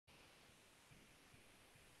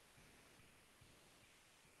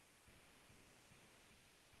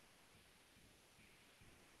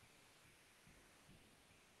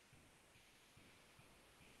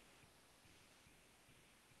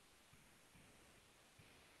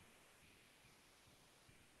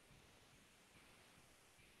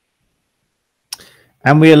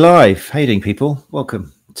And we're live. How you doing, people?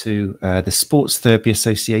 Welcome to the Sports Therapy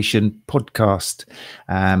Association podcast.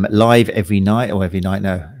 Live every night, or every night,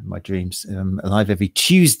 no, my dreams. Live every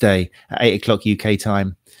Tuesday at 8 o'clock UK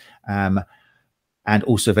time. And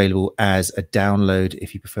also available as a download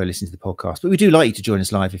if you prefer listening to the podcast. But we do like you to join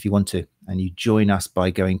us live if you want to. And you join us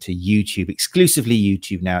by going to YouTube, exclusively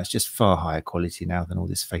YouTube now. It's just far higher quality now than all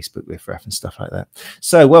this Facebook riffraff and stuff like that.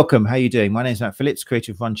 So welcome. How are you doing? My name is Matt Phillips,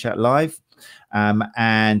 creator of Run Chat Live.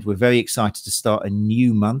 And we're very excited to start a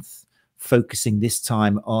new month, focusing this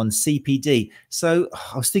time on CPD. So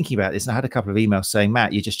I was thinking about this and I had a couple of emails saying,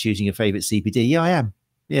 Matt, you're just choosing your favorite CPD. Yeah, I am.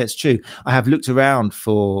 Yeah, it's true. I have looked around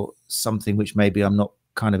for something which maybe I'm not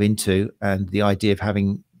kind of into, and the idea of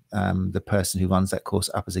having the person who runs that course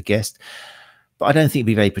up as a guest. But I don't think it'd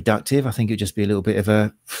be very productive. I think it'd just be a little bit of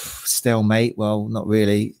a stalemate. Well, not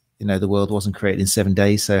really. You know, the world wasn't created in 7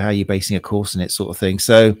 days. So how are you basing a course on it, sort of thing?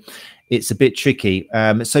 So it's a bit tricky.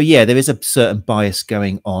 So yeah, there is a certain bias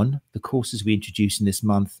going on. The courses we introduce in this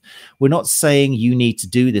month, we're not saying you need to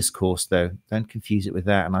do this course though. Don't confuse it with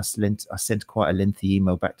that. And I sent quite a lengthy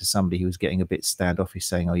email back to somebody who was getting a bit standoffish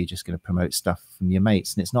saying, oh, you're just going to promote stuff from your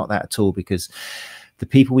mates. And it's not that at all, because the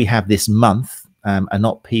people we have this month are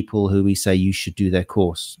not people who we say you should do their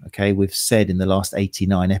course. Okay, we've said in the last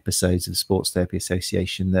 89 episodes of Sports Therapy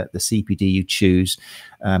Association that the CPD you choose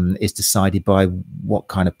is decided by what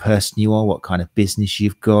kind of person you are, what kind of business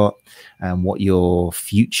you've got, and what your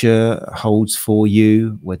future holds for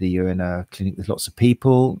you, whether you're in a clinic with lots of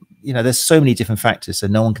people. You know, there's so many different factors, so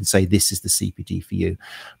no one can say this is the CPD for you.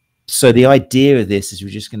 So the idea of this is we're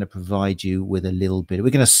just going to provide you with a little bit. We're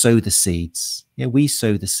going to sow the seeds. Yeah, we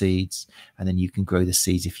sow the seeds, and then you can grow the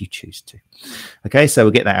seeds if you choose to. Okay, so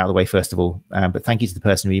we'll get that out of the way first of all. But thank you to the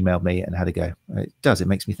person who emailed me and had a go. It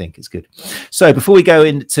makes me think. It's good. So before we go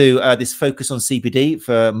into this focus on CPD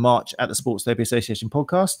for March at the Sports Therapy Association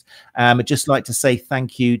podcast, I'd just like to say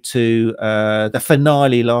thank you to the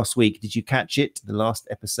finale last week. Did you catch it? The last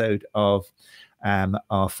episode of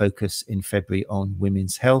our focus in February on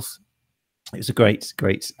women's health. It was a great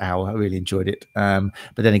hour. I really enjoyed it. But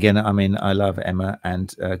then again, I mean, I love Emma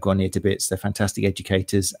and Grenier to bits. They're fantastic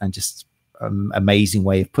educators and just amazing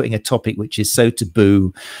way of putting a topic which is so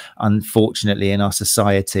taboo, unfortunately, in our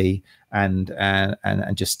society, and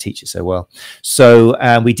just teach it so well. So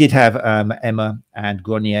we did have Emma and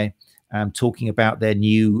Grenier talking about their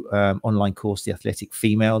new online course, The Athletic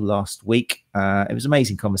Female, last week. It was an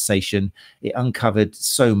amazing conversation. It uncovered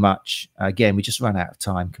so much. Again, we just ran out of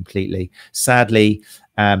time completely. Sadly,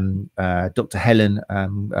 Dr. Helen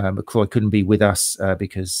McCroy couldn't be with us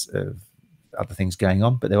because of other things going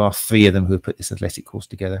on, but there are 3 of them who have put this athletic course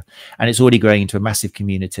together, and it's already growing into a massive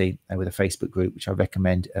community with a Facebook group, which I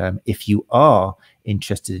recommend if you are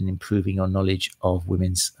interested in improving your knowledge of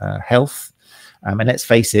women's health. And let's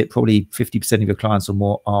face it, probably 50% of your clients or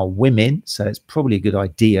more are women, so it's probably a good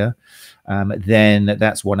idea. Then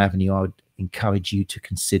that's one avenue I would encourage you to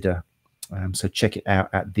consider. So check it out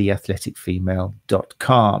at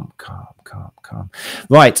theathleticfemale.com. Calm.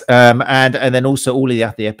 Right, and then also all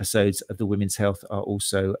of the episodes of the Women's Health are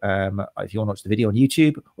also, if you want to watch the video on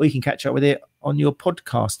YouTube, or you can catch up with it on your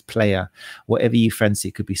podcast player, whatever you fancy.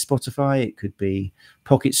 It could be Spotify, it could be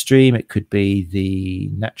Pocket Stream, it could be the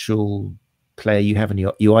natural player you have on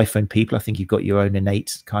your iPhone. People, I think you've got your own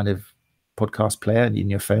innate kind of podcast player in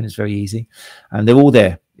your phone. It's very easy, and they're all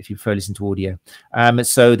there if you prefer listening to audio.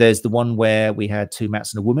 So there's the one where we had 2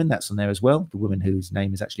 Matts and a woman. That's on there as well. The woman whose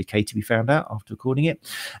name is actually Katie, we found out after recording it.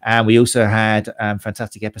 And we also had a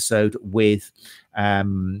fantastic episode with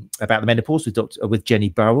about the menopause with Jenny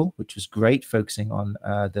Burrell, which was great, focusing on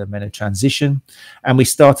the menopause transition. And we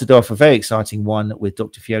started off a very exciting one with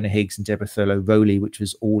Dr. Fiona Higgs and Deborah Thurlow-Rowley, which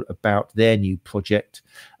was all about their new project,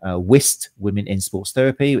 WIST, Women in Sports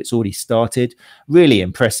Therapy. It's already started. Really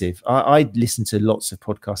impressive. I listen to lots of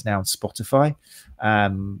podcasts now on Spotify. I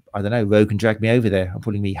don't know, Rogan dragged me over there. I'm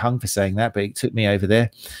probably me hung for saying that, but it took me over there.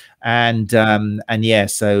 And yeah,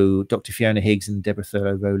 so Dr. Fiona Higgs and Deborah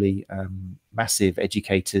Thurlow-Rowley, massive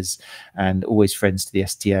educators and always friends to the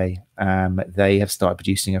STA. They have started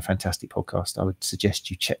producing a fantastic podcast. I would suggest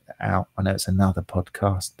you check that out. I know it's another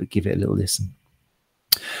podcast, but give it a little listen.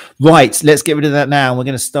 Right, let's get rid of that now. We're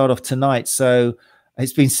going to start off tonight. So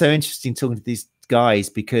it's been so interesting talking to these guys,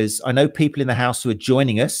 because I know people in the house who are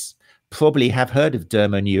joining us probably have heard of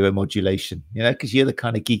Dermoneuromodulation, you know, because you're the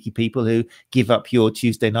kind of geeky people who give up your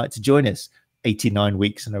Tuesday night to join us 89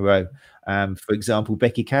 weeks in a row. For example,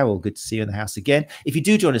 Becky Carroll, good to see you in the house again. If you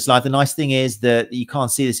do join us live, the nice thing is that you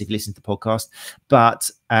can't see this if you listen to the podcast, but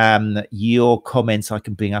your comments I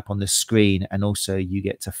can bring up on the screen, and also you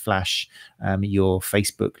get to flash your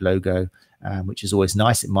Facebook logo which is always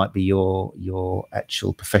nice. It might be your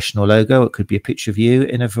actual professional logo. It could be a picture of you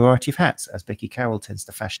in a variety of hats, as Becky Carroll tends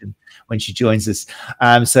to fashion when she joins us.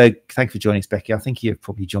 So thank you for joining us, Becky. I think you've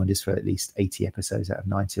probably joined us for at least 80 episodes out of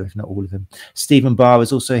 90, if not all of them. Stephen Barr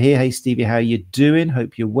is also here. Hey, Stevie, how are you doing?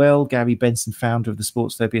 Hope you're well. Gary Benson, founder of the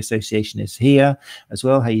Sports Therapy Association, is here as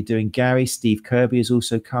well. How you doing, Gary? Steve Kirby has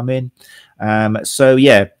also come in. So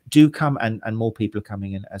yeah, do come, and more people are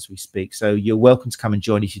coming in as we speak. So you're welcome to come and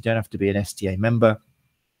join us. You don't have to be an STA member.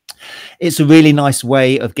 It's a really nice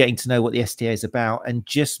way of getting to know what the STA is about and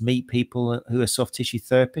just meet people who are soft tissue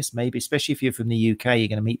therapists, maybe, especially if you're from the UK, you're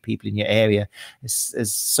going to meet people in your area.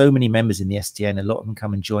 There's so many members in the STA, and a lot of them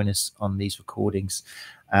come and join us on these recordings.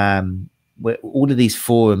 Where all of these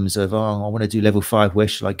forums of, oh, I want to do level 5, where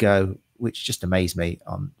should I go? Which just amazed me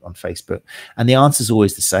on Facebook. And the answer is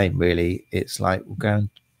always the same, really. It's like, we'll go and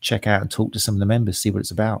check out and talk to some of the members, see what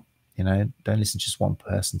it's about. You know, don't listen to just one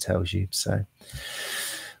person tells you. So,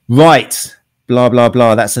 right, blah, blah,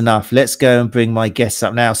 blah. That's enough. Let's go and bring my guests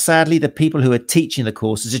up now. Sadly, the people who are teaching the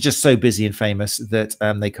courses are just so busy and famous that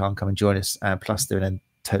they can't come and join us. Plus, they're in a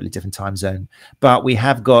totally different time zone. But we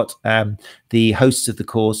have got the hosts of the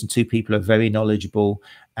course, and 2 people who are very knowledgeable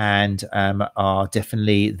and are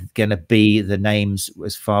definitely going to be the names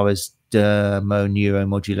as far as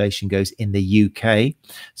Dermoneuromodulation goes in the UK.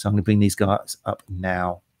 So I'm going to bring these guys up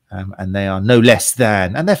now. And they are no less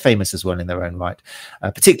than, and they're famous as well in their own right,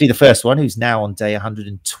 particularly the first one, who's now on day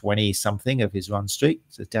 120 something of his run streak.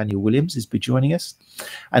 So Daniel Williams is be joining us,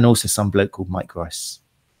 and also some bloke called Mike Grice.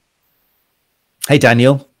 Hey,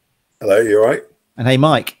 Daniel. Hello, you all right? And hey,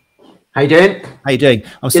 Mike. How you doing? How you doing?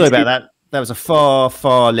 I'm sorry about that. That was a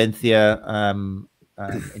far lengthier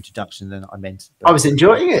introduction than I meant. I was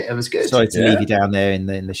enjoying it. It was good. Sorry to leave you down there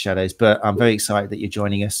in the shadows, but I'm very excited that you're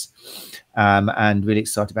joining us. And really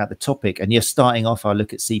excited about the topic. And you're starting off our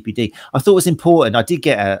look at CPD. I thought it was important. I did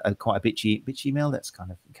get a quite a bitchy email. That's kind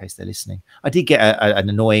of in case they're listening. I did get an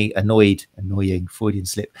annoying Freudian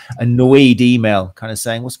slip, annoyed email kind of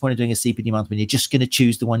saying, what's the point of doing a CPD month when you're just going to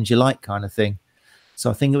choose the ones you like, kind of thing. So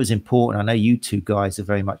I think it was important. I know you 2 guys are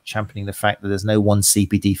very much championing the fact that there's no one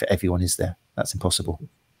CPD for everyone, is there? That's impossible.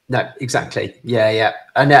 No, exactly. Yeah.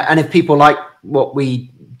 And if people like what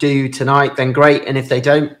we do tonight, then great. And if they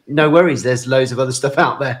don't, no worries. There's loads of other stuff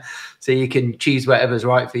out there. So you can choose whatever's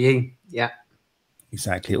right for you. Yeah.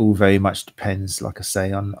 Exactly. It all very much depends, like I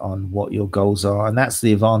say, on what your goals are. And that's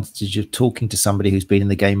the advantage of talking to somebody who's been in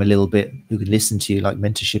the game a little bit, who can listen to you, like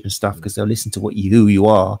mentorship and stuff, because they'll listen to who you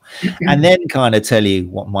are and then kind of tell you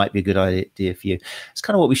what might be a good idea for you. It's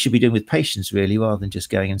kind of what we should be doing with patients, really, rather than just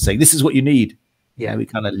going and saying, this is what you need. Yeah, we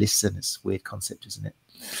kind of listen. It's a weird concept, isn't it?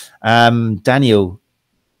 Daniel,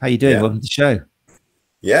 how you doing? Welcome to the show.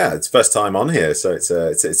 Yeah, it's first time on here, so it's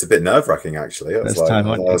a bit nerve-wracking actually. I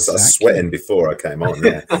was sweating before I came on.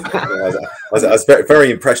 Yeah, I was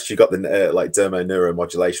very impressed you got the like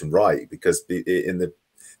dermoneuromodulation right, because in the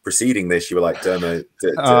preceding this you were like dermo.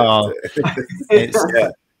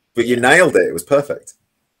 Yeah, but you nailed it. It was perfect.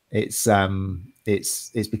 It's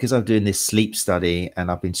because I'm doing this sleep study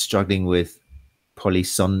and I've been struggling with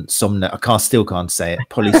polysomnia. I still can't say it.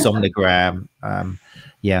 Polysomnogram.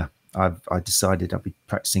 Yeah. I decided I'll be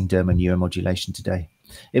practicing dermoneuromodulation today.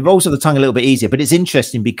 It rolls off the tongue a little bit easier, but it's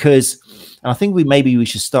interesting because, and I think maybe we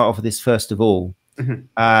should start off with this first of all.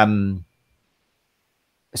 Mm-hmm.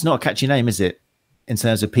 It's not a catchy name, is it? In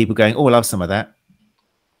terms of people going, oh, I love some of that.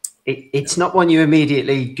 It's not one you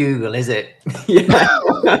immediately Google, is it? Yeah.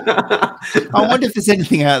 I wonder if there's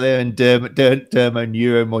anything out there in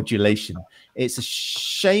dermoneuromodulation. It's a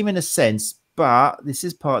shame in a sense, but this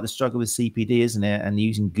is part of the struggle with CPD, isn't it? And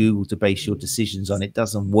using Google to base your decisions on it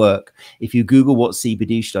doesn't work. If you Google what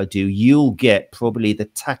CPD should I do, you'll get probably the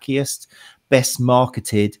tackiest, best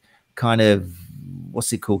marketed kind of,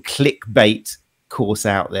 what's it called, clickbait course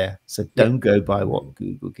out there. So don't go by what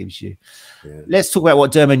Google gives you. Yeah. Let's talk about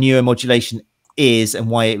what dermoneuromodulation is and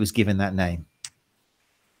why it was given that name.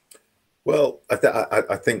 Well,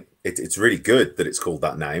 I think it's really good that it's called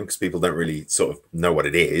that name, because people don't really sort of know what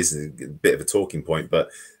it is. A bit of a talking point,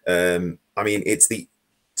 but I mean, it's the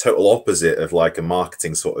total opposite of like a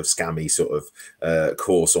marketing sort of scammy sort of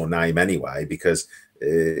course or name anyway, because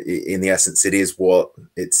in the essence, it is what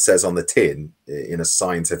it says on the tin in a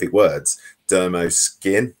scientific words: dermo,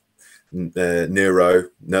 skin, neuro,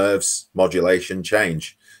 nerves, modulation,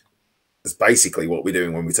 change. That's basically what we're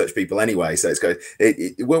doing when we touch people anyway. So it's good.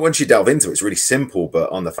 Once you delve into it, it's really simple,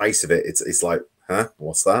 but on the face of it, it's like, huh,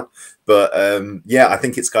 what's that? But yeah, I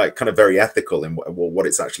think it's kind of very ethical in what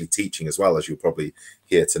it's actually teaching as well, as you'll probably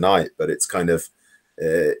hear tonight. But it's kind of,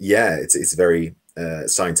 yeah, it's very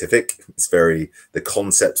scientific. It's very the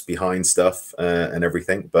concepts behind stuff and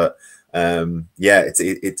everything. But yeah, it's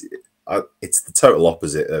the total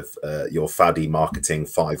opposite of your faddy marketing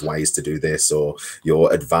 5 ways to do this, or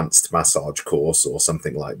your advanced massage course or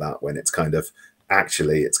something like that, when it's kind of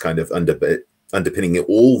actually it's kind of underpinning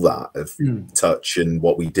all that of touch and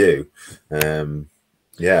what we do.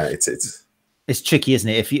 Yeah, it's tricky, isn't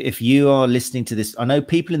it? If you are listening to this, I know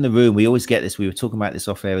people in the room, we always get this, we were talking about this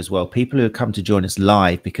off air as well, people who have come to join us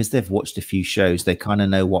live, because they've watched a few shows, they kind of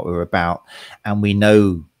know what we're about, and they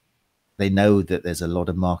know that there's a lot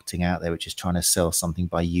of marketing out there which is trying to sell something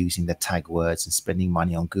by using the tag words and spending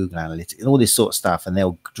money on Google Analytics and all this sort of stuff, and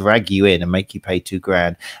they'll drag you in and make you pay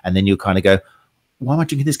 $2,000, and then you'll kind of go, why am I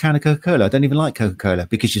drinking this can of Coca-Cola? I don't even like Coca-Cola,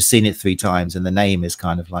 because you've seen it 3 times and the name is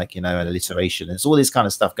kind of like, you know, an alliteration. It's all this kind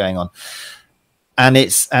of stuff going on. But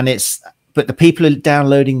the people who are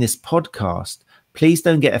downloading this podcast, please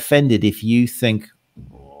don't get offended if you think,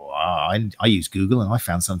 I use Google and I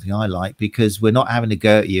found something I like, because we're not having to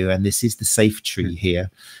go at you. And this is the safe tree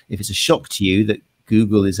here. If it's a shock to you that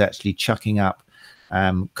Google is actually chucking up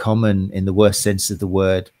common in the worst sense of the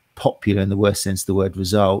word, popular in the worst sense of the word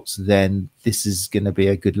results, then this is going to be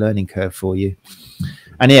a good learning curve for you.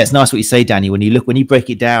 And yeah, it's nice what you say, Danny. When you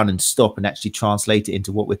break it down and stop and actually translate it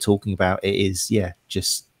into what we're talking about, it is, yeah,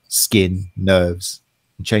 just skin, nerves,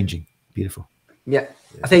 and changing. Beautiful. Yeah.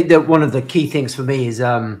 I think that one of the key things for me is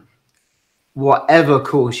whatever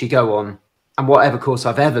course you go on, and whatever course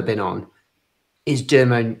I've ever been on, is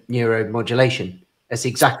Dermoneuromodulation. It's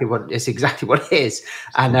exactly what it is.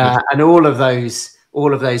 And all of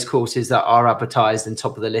those courses that are advertised and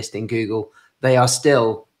top of the list in Google, they are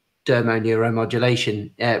still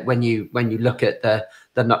Dermoneuromodulation when you look at the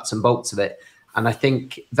nuts and bolts of it. And I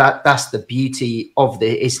think that's the beauty of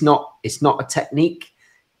it's not a technique.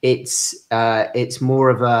 It's more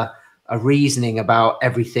of a reasoning about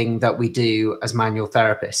everything that we do as manual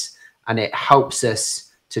therapists, and it helps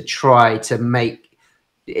us to try to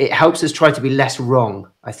be less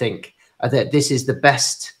wrong. I think that this is the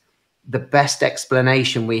best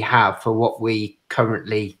explanation we have for what we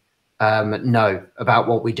currently know about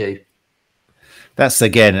what we do. That's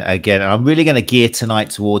again, I'm really going to gear tonight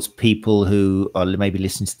towards people who are maybe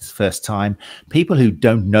listening to this the first time, people who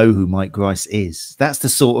don't know who Mike Grice is. That's the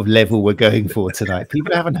sort of level we're going for tonight.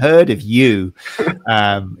 People who haven't heard of you,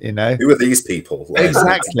 you know. Who are these people?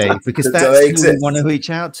 Exactly, because that's who we want to reach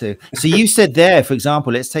out to. So you said there, for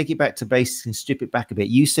example, let's take it back to basics and strip it back a bit.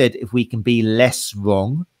 You said if we can be less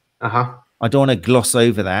wrong. I don't want to gloss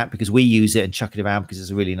over that, because we use it and chuck it around because it's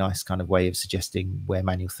a really nice kind of way of suggesting where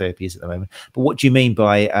manual therapy is at the moment. But what do you mean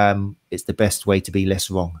by it's the best way to be less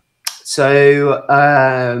wrong? So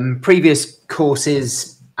previous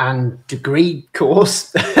courses and degree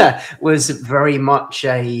course was very much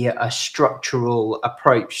a structural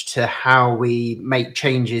approach to how we make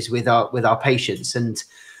changes with our patients, and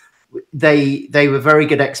they were very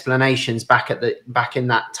good explanations back in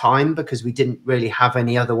that time, because we didn't really have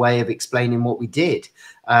any other way of explaining what we did.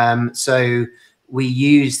 So we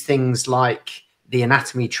use things like the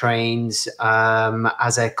anatomy trains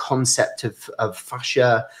as a concept of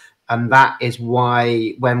fascia, and that is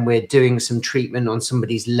why when we're doing some treatment on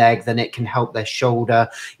somebody's leg, then it can help their shoulder,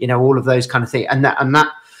 you know, all of those kind of things. And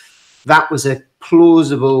that was a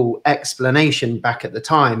plausible explanation back at the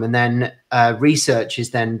time, and then research is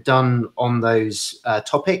then done on those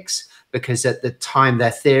topics, because at the time they're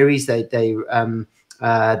theories, they're the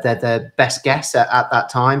best guess at that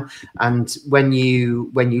time. And when you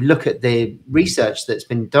look at the research that's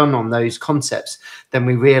been done on those concepts, then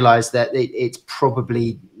we realize that it's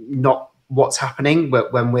probably not what's happening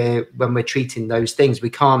when we're treating those things. We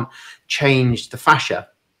can't change the fascia.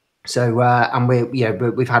 So and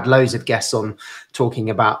we've had loads of guests on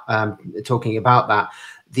talking about that.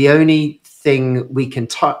 The only thing we can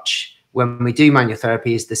touch when we do manual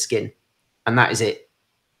therapy is the skin, and that is it.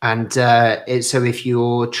 And so if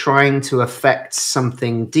you're trying to affect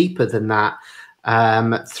something deeper than that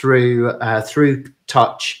through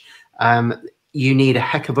touch, you need a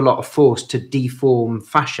heck of a lot of force to deform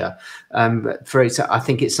fascia. I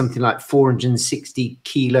think it's something like 460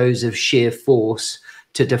 kilos of sheer force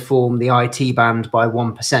to deform the IT band by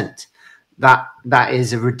 1%. That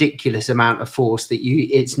is a ridiculous amount of force that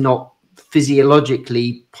it's not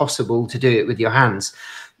physiologically possible to do it with your hands.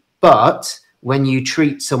 But when you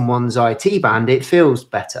treat someone's IT band, it feels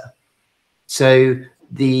better. So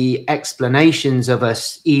the explanations of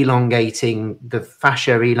us elongating the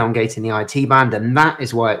fascia, elongating the IT band, and that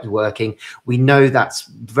is why it's working, we know that's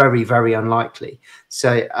very, very unlikely.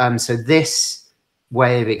 So so this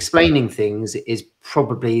way of explaining things is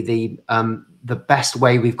probably the best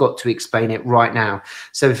way we've got to explain it right now.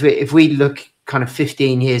 So if we look kind of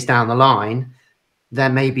 15 years down the line, there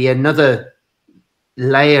may be another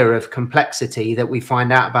layer of complexity that we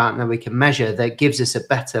find out about and that we can measure that gives us a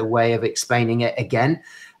better way of explaining it again.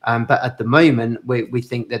 But at the moment, we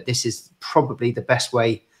think that this is probably the best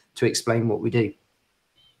way to explain what we do.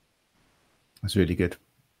 That's really good.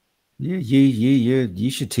 You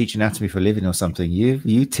should teach anatomy for a living or something.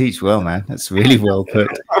 You teach well, man. That's really well put.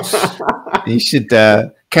 You should.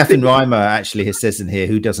 Catherine Reimer actually says in here,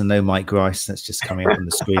 who doesn't know Mike Grice? That's just coming up on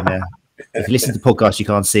the screen there. If you listen to the podcast, you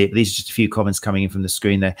can't see it, but these are just a few comments coming in from the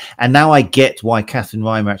screen there. And now I get why Catherine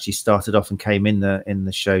Reimer actually started off and came in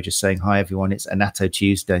the show just saying, hi, everyone, it's Anato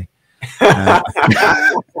Tuesday. I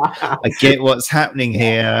get what's happening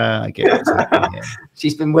here. I get what's happening here.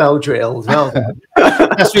 She's been well drilled. Well done.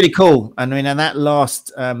 That's really cool. I mean, and that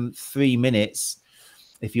last 3 minutes,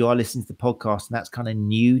 if you are listening to the podcast and that's kind of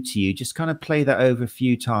new to you, just kind of play that over a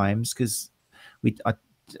few times, because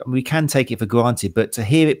we can take it for granted, but to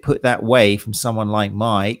hear it put that way from someone like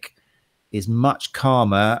Mike is much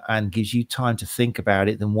calmer and gives you time to think about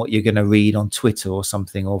it than what you're going to read on Twitter or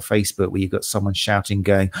something, or Facebook, where you've got someone shouting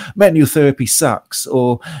going, manual therapy sucks,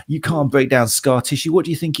 or you can't break down scar tissue. What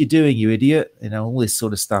do you think you're doing, you idiot? You know, all this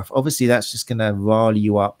sort of stuff. Obviously, that's just going to rile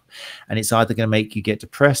you up, and it's either going to make you get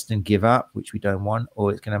depressed and give up, which we don't want,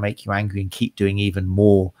 or it's going to make you angry and keep doing even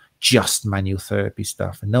more just manual therapy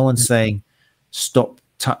stuff. And no one's saying stop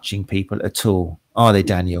touching people at all, are they,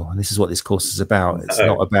 Daniel? And this is what this course is about. It's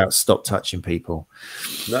not about stop touching people.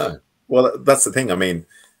 No. Well, that's the thing. I mean,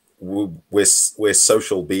 we're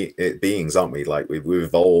social beings, aren't we? Like we've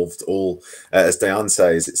evolved all, as Diane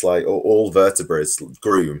says, it's like all vertebrates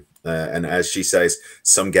groom. And as she says,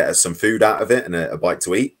 some get some food out of it and a bite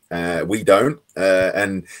to eat. We don't.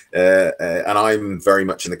 And I'm very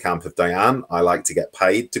much in the camp of Diane. I like to get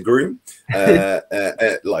paid to groom, as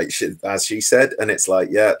she said. And it's like,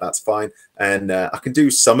 yeah, that's fine. And I can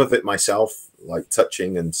do some of it myself, like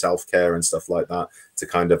touching and self-care and stuff like that, to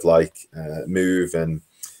kind of like move and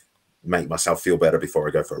make myself feel better before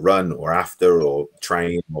I go for a run or after, or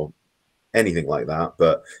train or anything like that.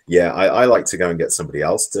 But yeah, I like to go and get somebody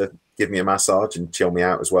else to give me a massage and chill me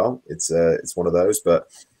out as well. It's one of those. But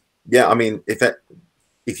yeah, I mean,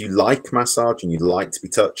 if you like massage and you like to be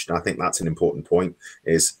touched, and I think that's an important point,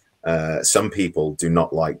 is some people do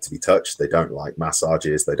not like to be touched. They don't like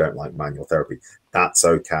massages. They don't like manual therapy. That's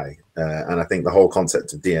okay. And I think the whole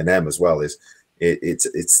concept of DNM as well is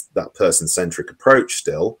it's that person-centric approach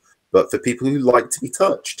still, but for people who like to be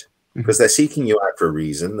touched, because they're seeking you out for a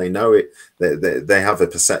reason. They know it. They have a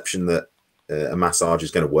perception that a massage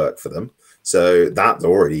is going to work for them. So that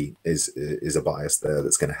already is a bias there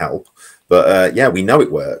that's going to help. But yeah, we know it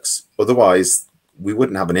works. Otherwise, we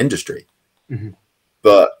wouldn't have an industry.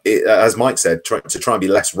 But as Mike said, to try and be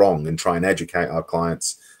less wrong and try and educate our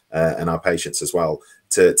clients and our patients as well,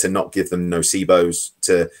 to not give them nocebos,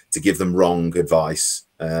 to give them wrong advice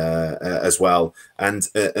as well, and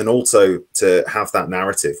also to have that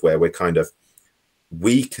narrative where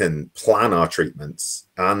we can plan our treatments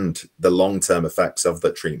and the long-term effects of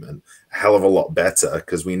the treatment a hell of a lot better,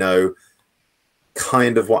 because we know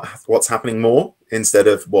kind of what's happening more, instead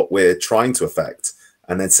of what we're trying to affect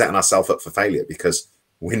and then setting ourselves up for failure, because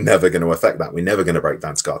we're never going to affect that. We're never going to break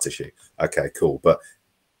down scar tissue. Okay, cool. But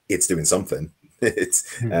it's doing something.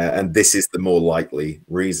 And this is the more likely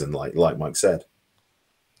reason, like Mike said.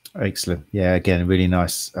 Excellent. Yeah, again, really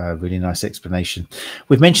nice explanation.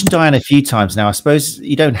 We've mentioned Diane a few times now. I suppose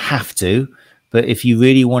you don't have to, but if you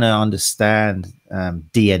really want to understand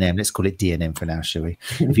DNM, let's call it DNM for now, shall we?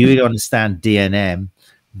 If you really understand DNM,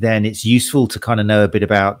 then it's useful to kind of know a bit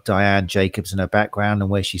about Diane Jacobs and her background and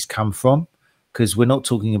where she's come from, because we're not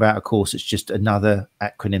talking about a course that's just another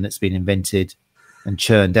acronym that's been invented and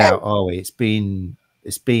churned out, are we? It's been,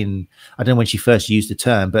 I don't know when she first used the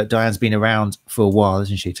term, but Diane's been around for a while,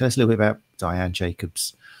 isn't she? Tell us a little bit about Diane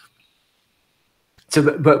Jacobs.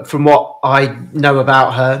 So, but from what I know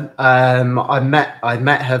about her, I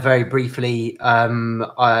met her very briefly.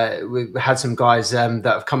 We had some guys that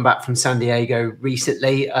have come back from San Diego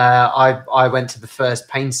recently. I went to the first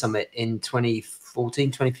pain summit in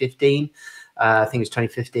 2014, 2015. I think it was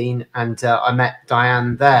 2015, and I met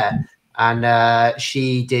Diane there. And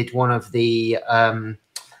she did one of the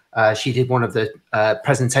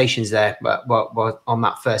presentations there on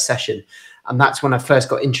that first session, and that's when I first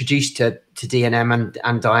got introduced to DNM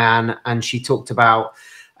and Diane. And she talked about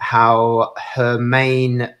how her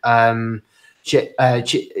main she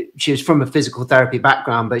was from a physical therapy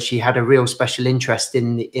background, but she had a real special interest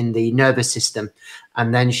in the nervous system,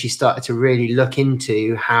 and then she started to really look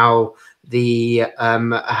into how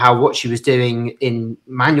what she was doing in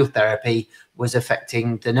manual therapy was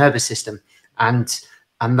affecting the nervous system, and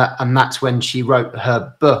that's when she wrote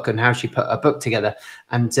her book and how she put her book together.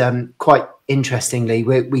 And quite interestingly,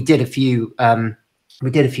 we did a few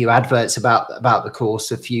adverts about the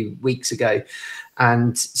course a few weeks ago,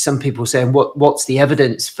 and some people saying what's the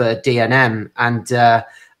evidence for DNM,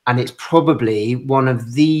 and it's probably one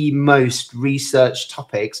of the most researched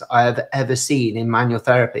topics I have ever seen in manual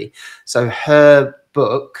therapy. So her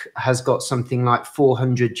book has got something like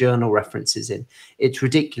 400 journal references in. It's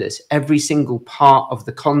ridiculous. Every single part of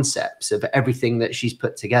the concepts of everything that she's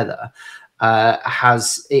put together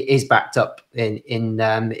is backed up in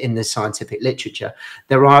the scientific literature.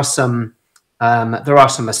 There are some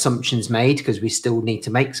assumptions made, because we still need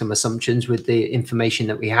to make some assumptions with the information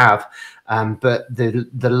that we have. But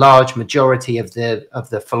the large majority of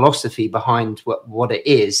the philosophy behind what it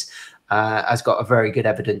is has got a very good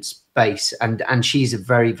evidence base, and she's a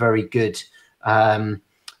very, very good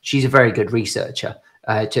researcher.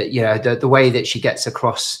 The way that she gets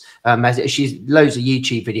across, she's loads of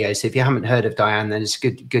YouTube videos. So if you haven't heard of Diane, then it's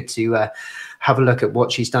good to have a look at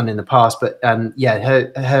what she's done in the past. But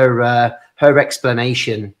her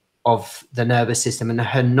explanation of the nervous system and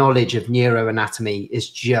her knowledge of neuroanatomy is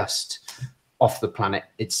just off the planet.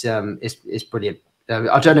 It's brilliant.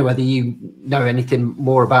 I don't know whether you know anything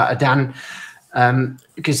more about her, Dan,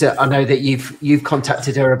 because I know that you've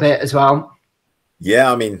contacted her a bit as well. Yeah,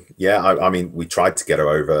 I mean, we tried to get her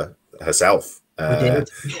over herself. And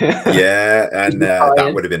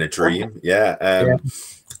that would have been a dream.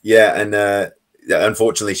 And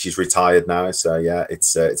unfortunately, she's retired now. So yeah,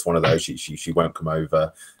 it's one of those. She won't come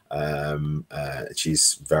over.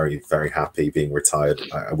 She's very, very happy being retired,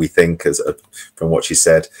 we think, from what she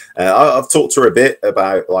said. I've talked to her a bit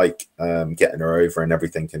about getting her over and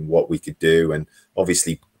everything and what we could do, and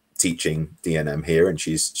obviously teaching DNM here, and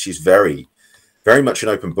she's very, very much an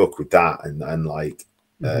open book with that, and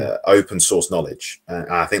open source knowledge, and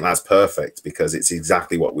I think that's perfect, because it's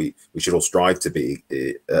exactly what we should all strive to be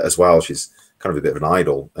as well. She's kind of a bit of an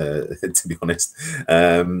idol, to be honest.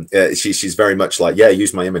 She's very much like, yeah,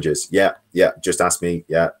 use my images, yeah, just ask me,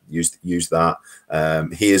 yeah, use that.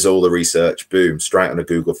 Here's all the research, boom, straight on a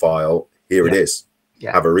Google file, here it is.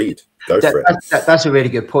 Have a read, go for it. That's a really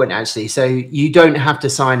good point, actually. So you don't have to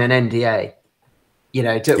sign an NDA.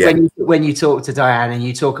 When you talk to Diane and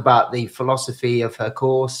you talk about the philosophy of her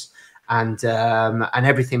course and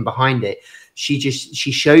everything behind it, she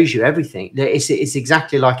shows you everything. It's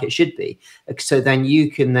exactly like it should be. So then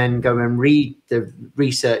you can then go and read the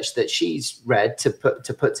research that she's read to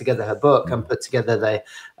put together her book and put together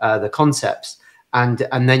the concepts, and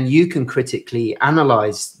then you can critically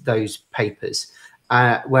analyze those papers.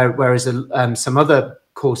 Whereas some other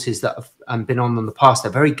courses that have been on in the past are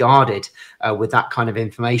very guarded with that kind of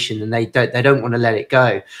information, and they don't want to let it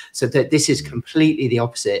go. So this is completely the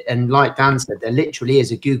opposite. And like Dan said, there literally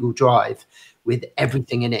is a Google Drive with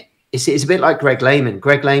everything in it. It's a bit like Greg Lehman.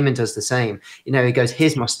 Greg Lehman does the same. He goes,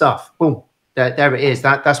 here's my stuff, boom, there it is.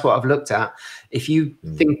 That's what I've looked at. If you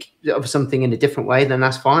think of something in a different way, then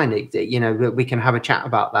that's fine. We can have a chat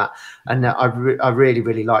about that. And I really,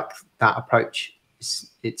 really like that approach.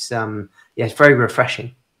 It's very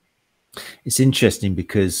refreshing. It's interesting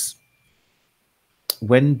because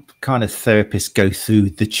when kind of therapists go through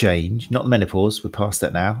the change, not the menopause, we're past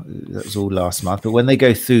that now, that was all last month, but when they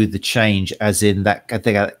go through the change, as in that, I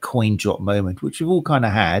think that coin drop moment, which we've all kind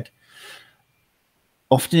of had,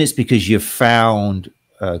 often it's because you've found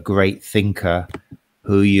a great thinker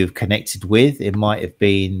who you've connected with. It might have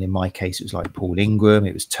been, in my case, it was like Paul Ingram,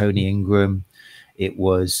 it was Tony Ingram, it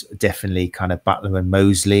was definitely kind of Butler and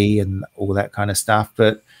Mosley and all that kind of stuff.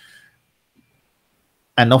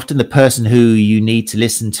 And often the person who you need to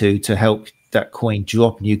listen to help that coin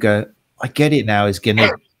drop, and you go, I get it now, is going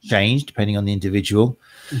to change depending on the individual.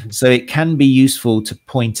 So it can be useful to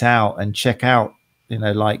point out and check out,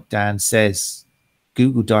 like Dan says,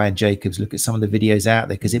 Google Diane Jacobs, look at some of the videos out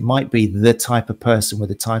there, because it might be the type of person with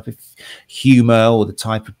the type of humor or the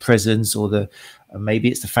type of presence, or maybe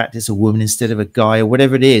it's the fact it's a woman instead of a guy, or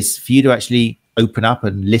whatever it is, for you to actually open up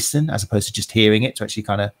and listen, as opposed to just hearing it, to actually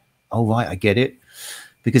kind of, oh, right, I get it.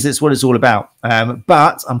 Because it's what it's all about.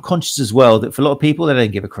 But I'm conscious as well that for a lot of people, they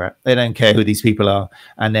don't give a crap. They don't care who these people are,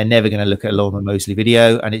 and they're never going to look at a Lorna Mosley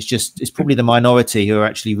video. And it's probably the minority who are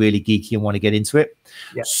actually really geeky and want to get into it.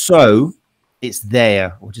 So it's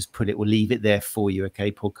there. We'll just we'll leave it there for you.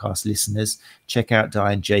 Okay, podcast listeners, check out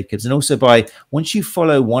Diane Jacobs. And also once you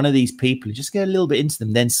follow one of these people, you just get a little bit into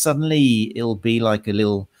them, then suddenly it'll be like a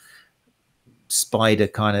little spider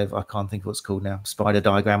kind of, I can't think of what's called now, spider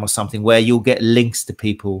diagram or something, where you'll get links to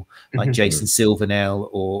people like Jason Silvernail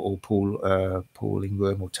or Paul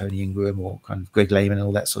Ingram or Tony Ingram or kind of Greg Lehman and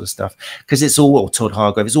all that sort of stuff, because it's all, or Todd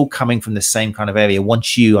Hargrove, it's all coming from the same kind of area.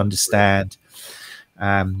 Once you understand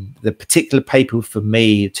the particular paper for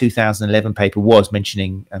me, 2011 paper was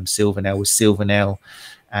mentioning Silvernail, was Silvernail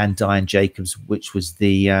and Diane Jacobs, which was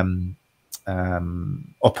the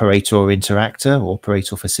operator or interactor or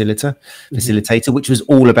operator facilitator, which was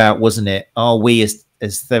all about, wasn't it, are we as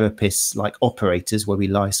therapists like operators, where we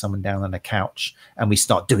lie someone down on a couch and we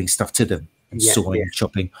start doing stuff to them and sawing and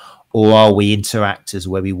chopping, or are we interactors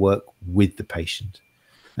where we work with the patient?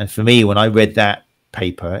 And for me, when I read that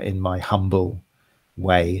paper in my humble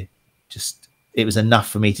way, just it was enough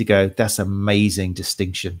for me to go, that's amazing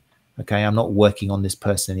distinction. Okay, I'm not working on this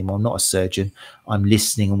person anymore. I'm not a surgeon. I'm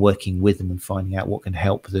listening and working with them and finding out what can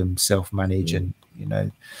help them self-manage. And, you know,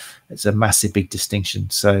 it's a massive, big distinction.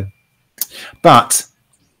 So, but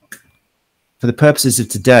for the purposes of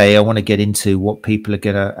today, I want to get into what people are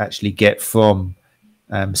going to actually get from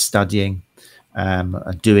studying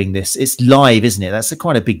and doing this. It's live, isn't it? That's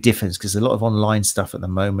quite a big difference, because a lot of online stuff at the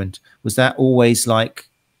moment. Was that always like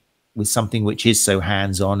with something which is so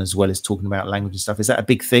hands-on, as well as talking about language and stuff? Is that a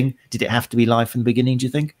big thing? Did it have to be live from the beginning, do you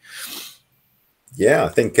think? Yeah, I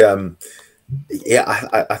think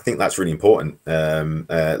I think that's really important.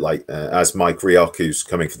 As Mike Rioch, who's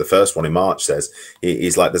coming for the first one in March, says,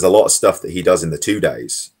 he's like, there's a lot of stuff that he does in the 2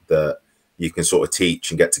 days that you can sort of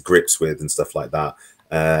teach and get to grips with and stuff like that.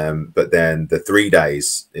 But then the 3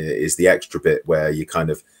 days is the extra bit where you kind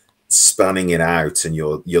of spanning it out and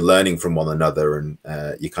you're learning from one another, and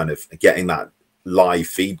you're kind of getting that live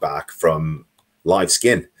feedback from live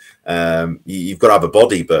skin. You've got to have a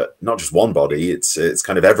body, but not just one body. It's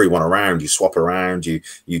kind of everyone around. You swap around, you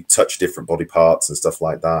touch different body parts and stuff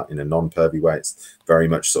like that in a non-pervy way. It's very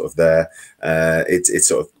much sort of there. It's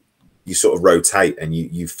sort of, you sort of rotate and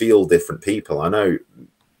you feel different people. I know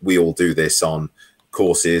we all do this on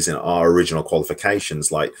courses in our original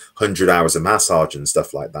qualifications, like 100 hours of massage and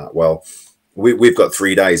stuff like that. Well, we've got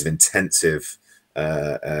 3 days of intensive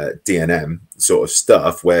DNM sort of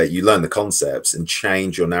stuff where you learn the concepts and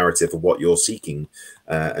change your narrative of what you're seeking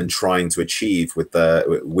and trying to achieve with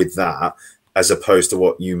that, as opposed to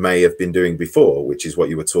what you may have been doing before, which is what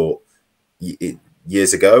you were taught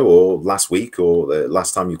years ago, or last week, or the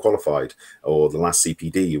last time you qualified, or the last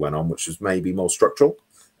CPD you went on, which was maybe more structural.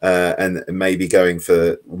 And maybe going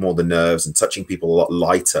for more the nerves and touching people a lot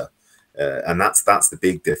lighter, and that's the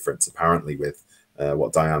big difference apparently with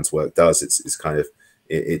what Diane's work does. It's kind of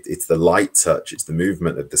it's the light touch, it's the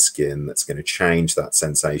movement of the skin that's going to change that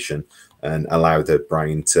sensation and allow the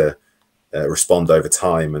brain to respond over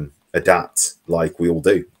time and adapt like we all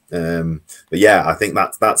do. But yeah, I think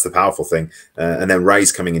that's the powerful thing. And then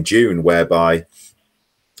Ray's coming in June, whereby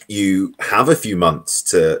you have a few months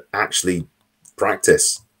to actually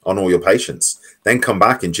practice on all your patients, then come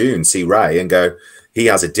back in June, see Ray, and go, he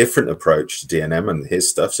has a different approach to DNM and his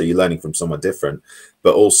stuff. So you're learning from someone different,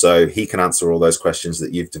 but also he can answer all those questions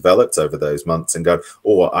that you've developed over those months and go,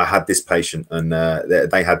 oh, I had this patient and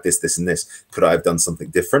they had this, and this. Could I have done something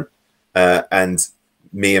different? And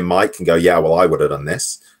me and Mike can go, yeah, well, I would have done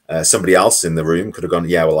this. Somebody else in the room could have gone,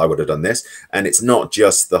 yeah, well, I would have done this. And it's not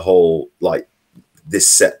just the whole, like, this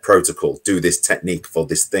set protocol, do this technique for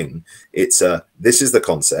this thing. It's this is the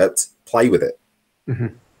concept, play with it.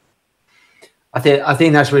 Mm-hmm. I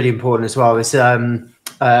think that's really important as well. It's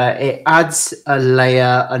it adds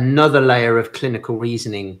another layer of clinical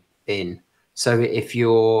reasoning in. So if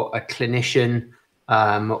you're a clinician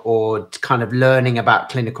or kind of learning about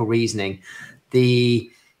clinical reasoning,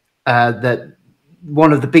 that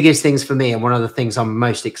one of the biggest things for me, and one of the things I'm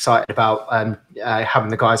most excited about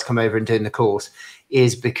having the guys come over and doing the course,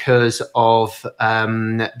 is because of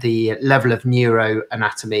the level of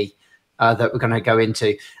neuroanatomy that we're going to go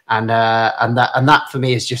into, and that for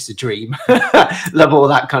me is just a dream. Love all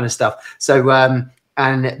that kind of stuff. So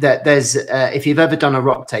and there's if you've ever done a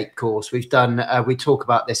rock tape course, we talk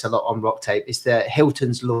about this a lot on rock tape. It's the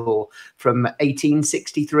Hilton's law from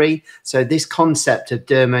 1863. So this concept of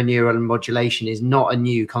dermoneuromodulation is not a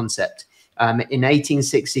new concept. In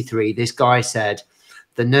 1863, this guy said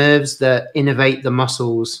the nerves that innervate the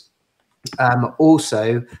muscles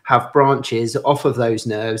also have branches off of those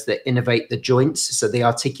nerves that innervate the joints, so the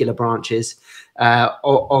articular branches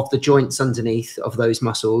of the joints underneath of those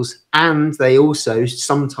muscles, and they also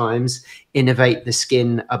sometimes innervate the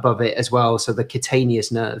skin above it as well, so the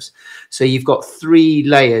cutaneous nerves. So you've got 3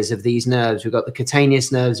 layers of these nerves. We've got the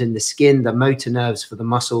cutaneous nerves in the skin, the motor nerves for the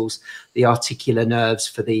muscles, the articular nerves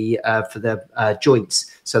for the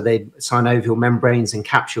joints, so the synovial membranes and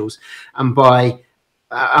capsules.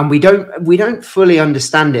 And we don't fully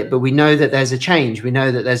understand it, but we know that there's a change. We know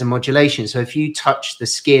that there's a modulation. So if you touch the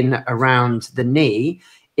skin around the knee,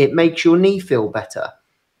 it makes your knee feel better.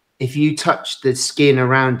 If you touch the skin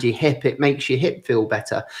around your hip, it makes your hip feel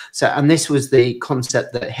better. So, and this was the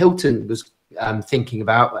concept that Hilton was thinking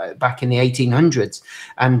about back in the 1800s,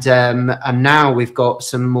 and now we've got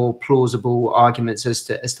some more plausible arguments as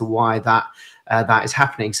to why that is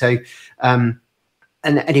happening. So.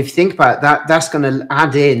 And if you think about that, that's going to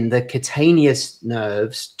add in the cutaneous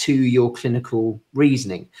nerves to your clinical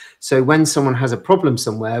reasoning. So when someone has a problem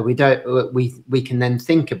somewhere, we can then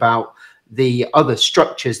think about the other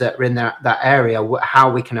structures that are in that area,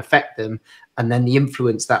 how we can affect them, and then the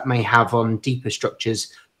influence that may have on deeper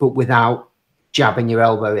structures, but without jabbing your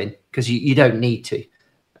elbow in, because you don't need to.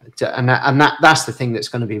 And that's the thing that's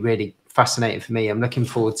going to be really fascinating for me. I'm looking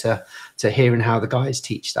forward to hearing how the guys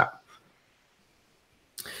teach that.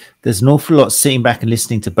 There's an awful lot sitting back and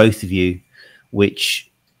listening to both of you,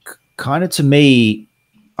 which kind of, to me,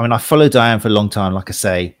 I mean, I followed Diane for a long time. Like I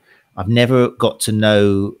say, I've never got to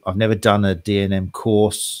know, I've never done a DNM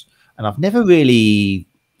course, and I've never really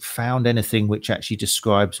found anything which actually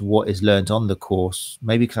describes what is learned on the course.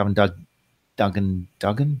 Maybe because I haven't dug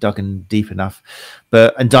deep enough.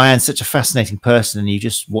 And Diane's such a fascinating person, and you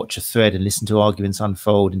just watch a thread and listen to arguments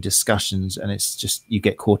unfold and discussions, and it's just, you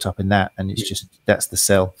get caught up in that, and it's just, that's the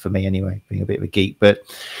sell for me anyway, being a bit of a geek. But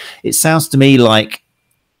it sounds to me like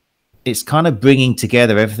it's kind of bringing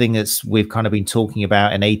together everything we've kind of been talking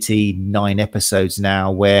about in 89 episodes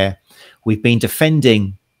now, where we've been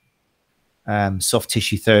defending soft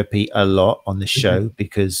tissue therapy a lot on the show,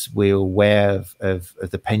 because we're aware of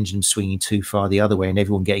the pendulum swinging too far the other way, and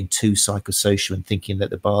everyone getting too psychosocial and thinking that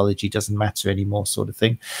the biology doesn't matter anymore, sort of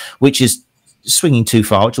thing, which is swinging too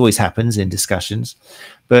far, which always happens in discussions.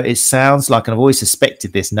 But it sounds like, and I've always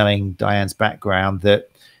suspected this, knowing Diane's background, that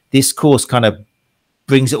this course kind of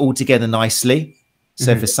brings it all together nicely.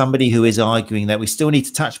 So for somebody who is arguing that we still need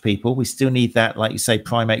to touch people, we still need that, like you say,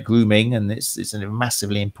 primate grooming, and it's a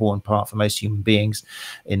massively important part for most human beings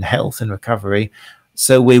in health and recovery.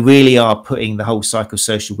 So we really are putting the whole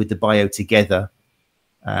psychosocial with the bio together.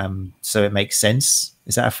 So it makes sense.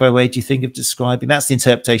 Is that a fair way, do you think, of describing? That's the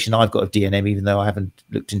interpretation I've got of DNM, even though I haven't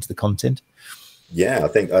looked into the content. Yeah, I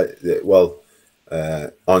think,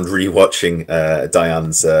 on rewatching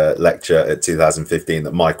Diane's lecture at 2015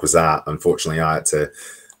 that Mike was at, unfortunately I had to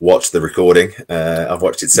watch the recording. I've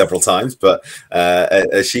watched it several times, but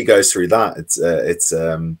as she goes through that,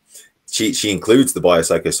 she includes the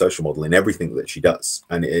biopsychosocial model in everything that she does,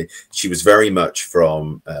 and she was very much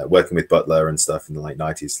from working with Butler and stuff in the late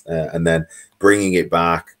 90s, and then bringing it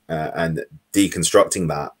back and deconstructing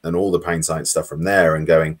that and all the pain science stuff from there,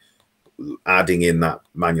 and adding in that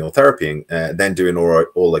manual therapy, and then doing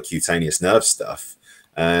all the cutaneous nerve stuff.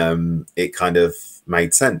 It kind of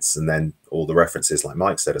made sense, and then all the references like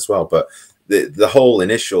Mike said as well. But the whole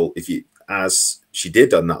initial, as she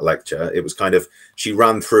did on that lecture, it was kind of, she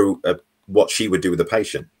ran through what she would do with the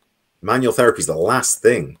patient. Manual therapy is the last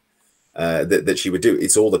thing that she would do.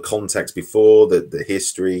 It's all the context before, the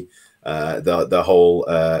history, the whole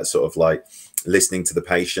sort of like listening to the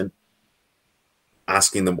patient,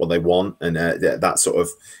 asking them what they want, and that sort of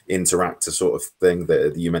interactor sort of thing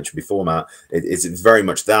that you mentioned before, Matt. It's very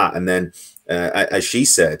much that. And then as she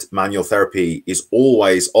said, manual therapy is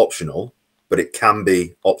always optional, but it can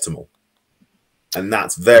be optimal. And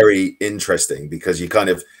that's very interesting, because you kind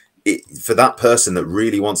of, for that person that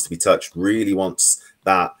really wants to be touched, really wants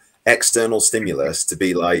that external stimulus to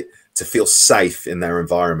be like, to feel safe in their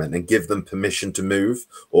environment, and give them permission to move,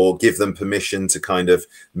 or give them permission to kind of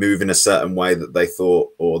move in a certain way that they thought,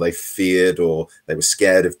 or they feared, or they were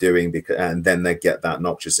scared of doing, and then they get that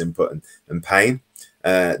noxious input and pain.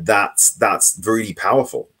 That's really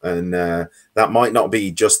powerful. And that might not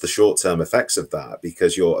be just the short-term effects of that,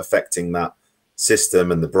 because you're affecting that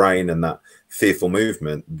system and the brain and that fearful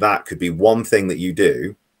movement. That could be one thing that you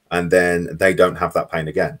do, and then they don't have that pain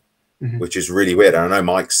again. Which is really weird. And I know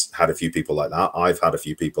Mike's had a few people like that. I've had a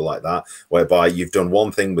few people like that, whereby you've done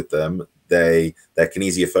one thing with them, their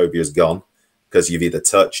kinesiophobia is gone, because you've either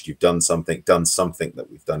touched, you've done something that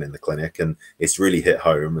we've done in the clinic, and it's really hit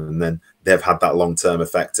home. And then they've had that long-term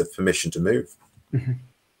effect of permission to move. Mm-hmm.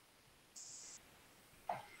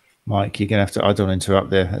 Mike, you're gonna have to. I don't want to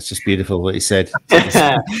interrupt there. That's just beautiful what he said.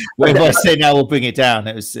 Whatever I say now, we'll bring it down.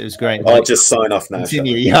 It was great. I'll just sign off now.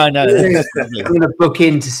 Continue. Yeah, I know. I'm going to book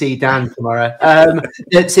in to see Dan tomorrow.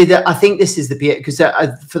 See, I think this is the beauty, because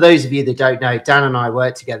for those of you that don't know, Dan and I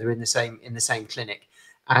work together in the same clinic,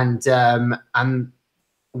 and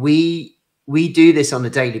we do this on a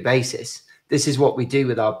daily basis. This is what we do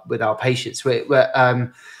with our patients.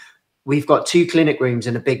 We've got 2 clinic rooms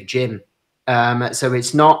and a big gym, so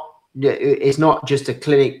it's not just a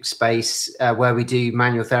clinic space where we do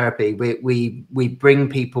manual therapy. We bring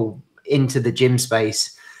people into the gym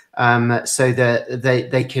space so that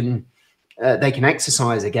they can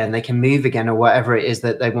exercise again, they can move again, or whatever it is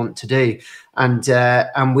that they want to do. And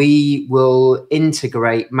we will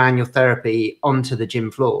integrate manual therapy onto the gym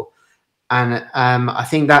floor. And I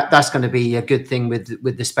think that's going to be a good thing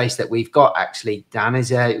with the space that we've got, actually, Dan,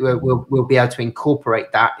 is we'll be able to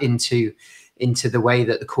incorporate that into the way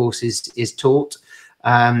that the course is taught.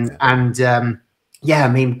 Yeah, I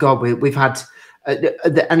mean, God, we've had,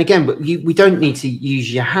 and again, we don't need to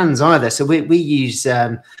use your hands either. So we use,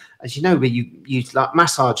 as you know, we use like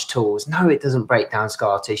massage tools. No, it doesn't break down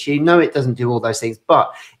scar tissue. No, it doesn't do all those things,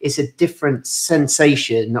 but it's a different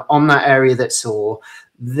sensation on that area that's sore.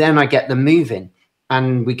 Then I get them moving,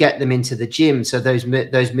 and we get them into the gym. So those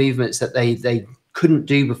movements that they couldn't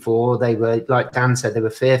do before, they were, like Dan said, they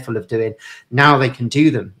were fearful of doing, now they can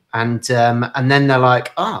do them. And then they're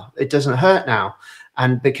like, it doesn't hurt now.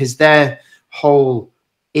 And because their whole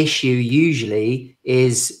issue usually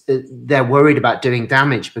is they're worried about doing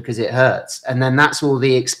damage because it hurts. And then that's all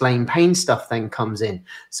the explain pain stuff then comes in.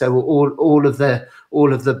 So all of the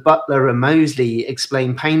Butler and Mosley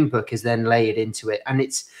explain pain book is then layered into it. And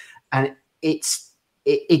it's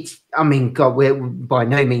I mean, God, we're by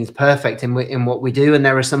no means perfect in what we do, and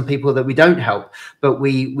there are some people that we don't help, but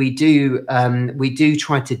we do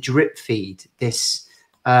try to drip feed this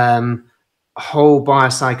whole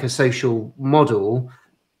biopsychosocial model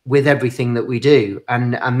with everything that we do,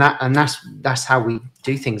 and that's how we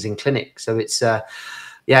do things in clinic. So it's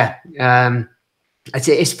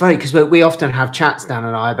it's funny because we often have chats, Dan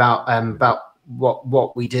and I, about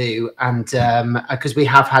what we do, and because we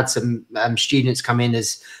have had some students come in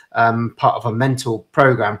as part of a mental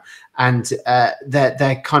program, and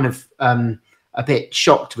they're kind of a bit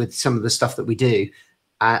shocked with some of the stuff that we do,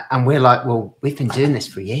 and we're like, well, we've been doing this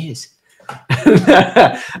for years.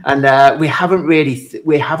 And we haven't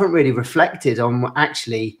really reflected on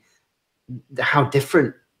actually how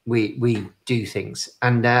different we do things,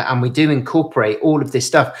 and we do incorporate all of this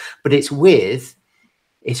stuff, but it's with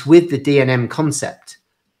the DNM concept,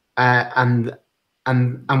 and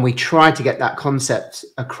we try to get that concept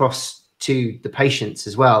across to the patients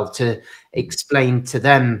as well, to explain to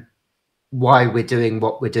them why we're doing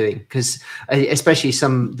what we're doing, because especially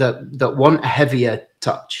some that want a heavier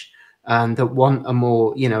touch, that want a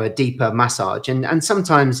more, a deeper massage, and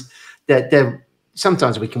sometimes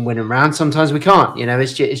sometimes we can win them round, sometimes we can't.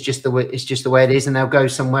 It's just the way it is, and they'll go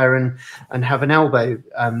somewhere and have an elbow,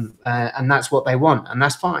 and that's what they want, and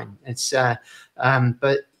that's fine. It's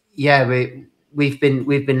but yeah, we've been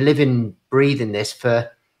living, breathing this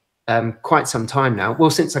for quite some time now. Well,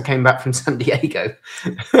 since I came back from San Diego.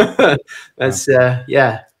 That's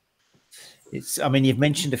yeah. I mean, you've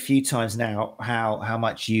mentioned a few times now how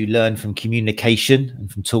much you learn from communication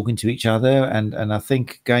and from talking to each other, and I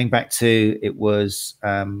think going back to, it was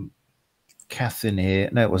Catherine here.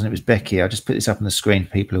 No, it wasn't. It was Becky. I'll just put this up on the screen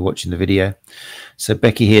for people who are watching the video. So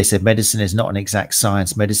Becky here said, medicine is not an exact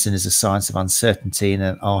science. Medicine is a science of uncertainty and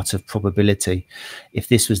an art of probability. If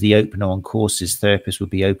this was the opener on courses, therapists would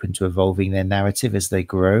be open to evolving their narrative as they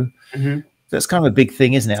grow. Mm-hmm. That's kind of a big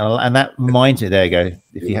thing, isn't it? And that reminds me, there you go.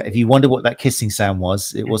 If you wonder what that kissing sound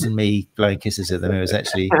was, it wasn't me blowing kisses at them. It was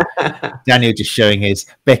actually Daniel just showing his.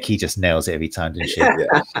 Becky just nails it every time, doesn't she?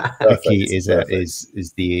 Yeah. Becky is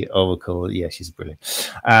the oracle. Yeah, she's brilliant.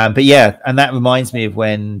 But yeah, and that reminds me of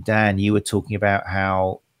when, Dan, you were talking about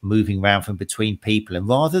how moving around from between people, and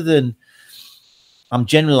rather than, I'm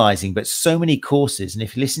generalizing, but so many courses, and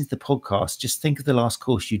if you listen to the podcast, just think of the last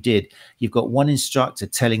course you did. You've got one instructor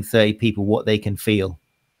telling 30 people what they can feel.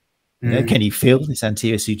 Can you feel this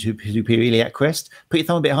anterior superior iliac crest? Put your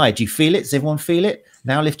thumb a bit higher. Do you feel it? Does everyone feel it?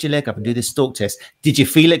 Now lift your leg up and do this stalk test. Did you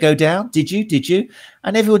feel it go down? Did you?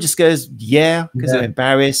 And everyone just goes, yeah, because they're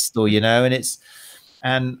embarrassed, or, and it's,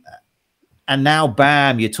 and now,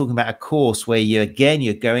 bam, you're talking about a course where you're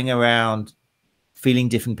going around feeling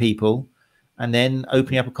different people. and then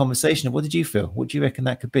opening up a conversation of what did you feel? What do you reckon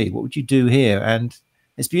that could be? What would you do here? And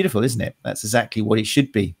it's beautiful, isn't it? That's exactly what it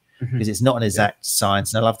should be, because it's not an exact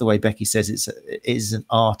science. And I love the way Becky says it is an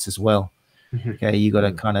art as well. Okay, you got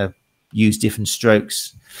to kind of use different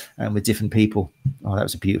strokes and with different people. Oh, that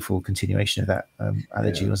was a beautiful continuation of that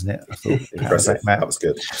allergy, wasn't it? I thought impressive. That was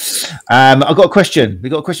good. I've got a question. We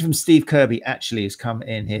got a question from Steve Kirby, actually, who's come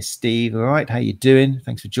in here. Steve, all right, how you doing?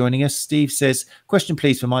 Thanks for joining us. Steve says, question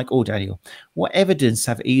please for Mike or Daniel. What evidence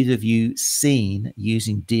have either of you seen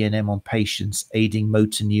using DNM on patients aiding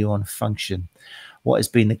motor neuron function? What has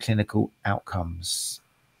been the clinical outcomes?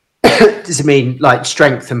 Does it mean like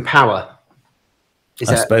strength and power?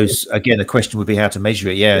 I suppose again the question would be how to measure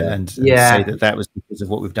it, and say that was because of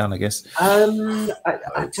what we've done, I guess.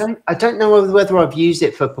 I don't know whether I've used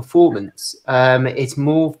it for performance. It's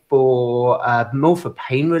more for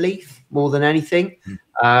pain relief more than anything.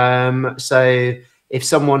 So if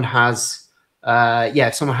someone has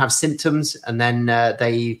if someone has symptoms and then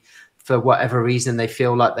they, for whatever reason, they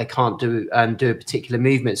feel like they can't do a particular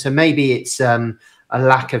movement, so maybe it's a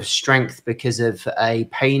lack of strength because of a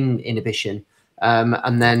pain inhibition.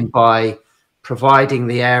 And then by providing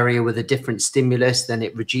the area with a different stimulus, then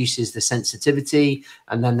it reduces the sensitivity,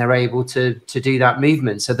 and then they're able to do that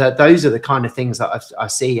movement. So those are the kind of things that I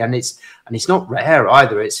see, and it's not rare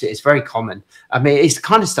either. It's very common. I mean, it's the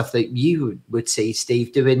kind of stuff that you would see,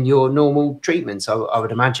 Steve, doing your normal treatments, I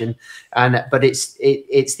would imagine. But it's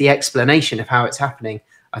the explanation of how it's happening.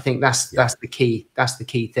 I think that's the key. That's the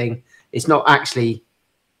key thing. It's not actually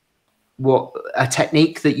what a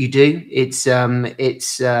technique that you do. It's a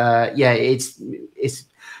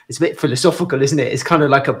bit philosophical, isn't it? It's kind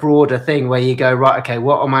of like a broader thing where you go, right, okay,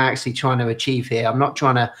 what am I actually trying to achieve here? I'm not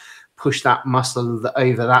trying to push that muscle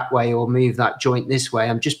over that way or move that joint this way.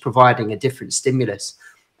 I'm just providing a different stimulus,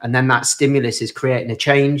 and then that stimulus is creating a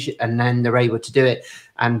change, and then they're able to do it.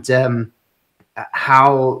 And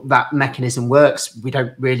how that mechanism works, we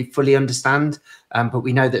don't really fully understand, but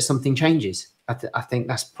we know that something changes. I think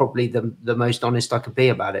that's probably the most honest I could be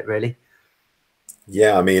about it, really.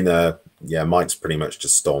 Yeah, I mean, Mike's pretty much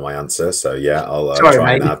just stole my answer, so yeah, I'll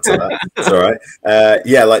try and add to that. It's all right.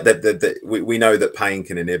 Yeah, like we know that pain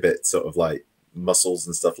can inhibit sort of like muscles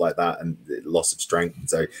and stuff like that, and loss of strength.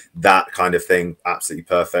 So that kind of thing, absolutely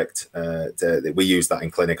perfect. We use that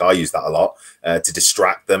in clinic. I use that a lot to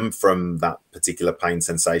distract them from that particular pain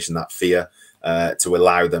sensation, that fear. To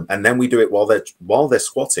allow them, and then we do it while they're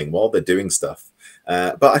squatting, while they're doing stuff.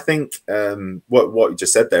 But I think what you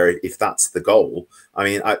just said there, if that's the goal, I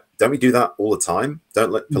mean, don't we do that all the time?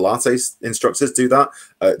 Don't let Pilates instructors do that?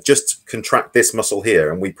 Just contract this muscle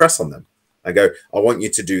here, and we press on them. I go, I want you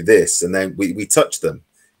to do this, and then we touch them.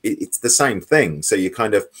 It's the same thing. So you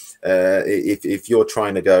kind of, if you're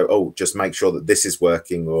trying to go, oh, just make sure that this is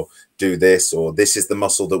working, or do this, or this is the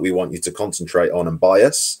muscle that we want you to concentrate on and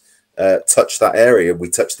bias. Touch that area. We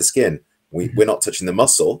touch the skin. We're not touching the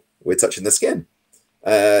muscle, we're touching the skin.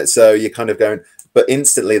 So you're kind of going, but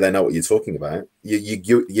instantly they know what you're talking about.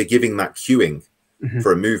 You're giving that cueing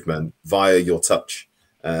for a movement via your touch,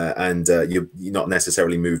 and you're not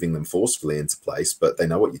necessarily moving them forcefully into place, but they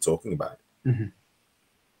know what you're talking about.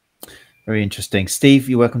 Very interesting. Steve,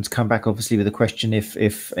 you're welcome to come back, obviously, with a question.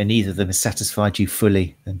 If neither of them has satisfied you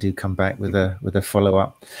fully, then do come back with a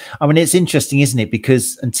follow-up. I mean, it's interesting, isn't it?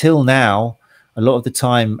 Because until now, a lot of the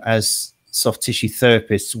time as soft tissue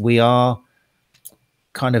therapists, we are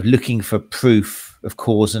kind of looking for proof of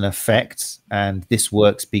cause and effect. And this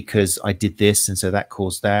works because I did this, and so that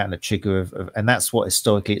caused that, and a trigger and that's what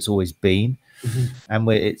historically it's always been. And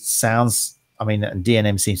where it sounds, I mean, and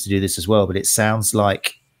DNM seems to do this as well, but it sounds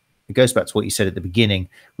like, it goes back to what you said at the beginning.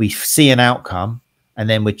 We see an outcome, and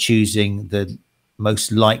then we're choosing the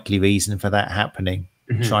most likely reason for that happening,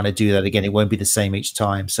 trying to do that again. It won't be the same each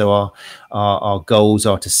time. So our goals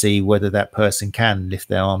are to see whether that person can lift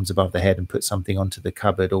their arms above their head and put something onto the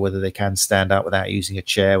cupboard, or whether they can stand up without using a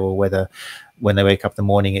chair, or whether when they wake up in the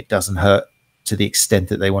morning it doesn't hurt to the extent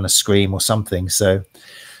that they want to scream or something. So,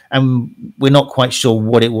 and we're not quite sure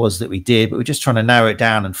what it was that we did, but we're just trying to narrow it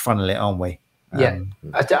down and funnel it, aren't we? Yeah,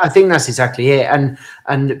 I think that's exactly it.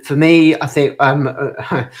 And for me, I think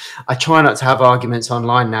I try not to have arguments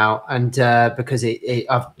online now, and because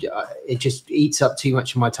it just eats up too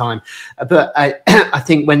much of my time. But I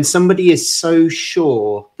think when somebody is so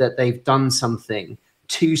sure that they've done something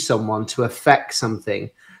to someone to affect something,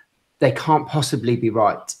 they can't possibly be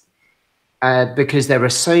right, because there are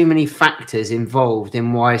so many factors involved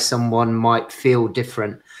in why someone might feel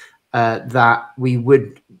different, that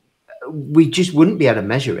we just wouldn't be able to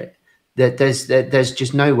measure it. There's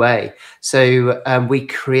just no way. So we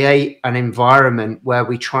create an environment where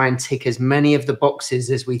we try and tick as many of the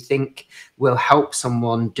boxes as we think will help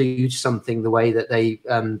someone do something the way that they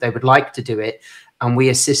would like to do it, and we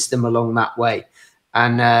assist them along that way.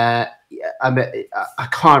 And I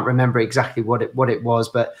can't remember exactly what it was,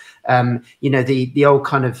 but you know, the old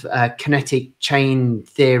kind of kinetic chain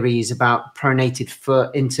theories about pronated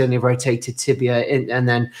foot, internally rotated tibia, and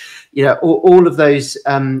then, you know, all of those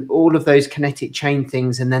kinetic chain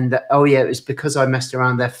things, and then oh yeah, it was because I messed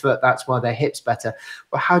around their foot, that's why their hip's better.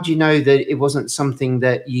 Well, how do you know that it wasn't something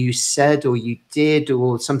that you said or you did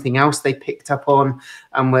or something else they picked up on?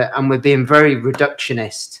 And we're being very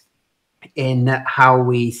reductionist in how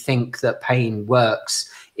we think that pain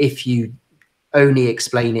works if you only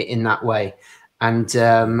explain it in that way. And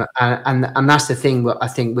that's the thing. I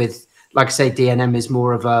think with, like I say, DNM is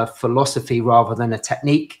more of a philosophy rather than a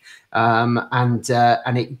technique, and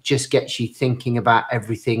it just gets you thinking about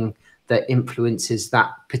everything that influences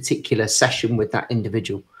that particular session with that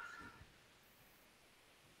individual.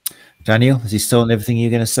 Daniel, has he stolen everything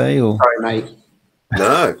you're going to say, or? Sorry, mate.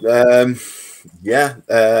 No. Yeah,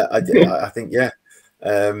 I think, yeah,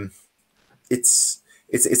 it's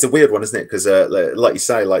a weird one, isn't it? Because like you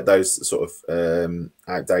say, like those sort of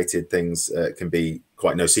outdated things can be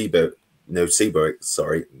quite nocebo.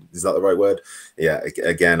 Sorry, is that the right word? Yeah.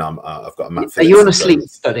 Again, I've got a map. Are you on a sleep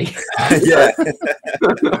study? Yeah.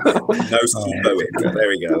 Nocebo. There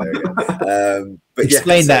we go. But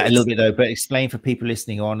explain that a little bit though. But explain for people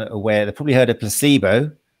listening on aware. They've probably heard of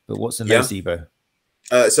placebo, but what's a nocebo?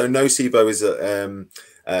 So nocebo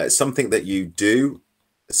is something that you do,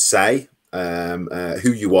 say,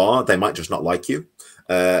 who you are. They might just not like you,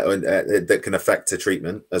 and that can affect a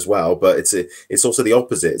treatment as well. But it's also the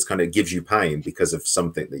opposite. It's kind of gives you pain because of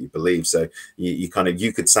something that you believe. So you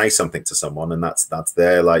could say something to someone, and that's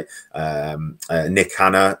there. Like Nick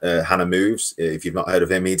Hanna Moves. If you've not heard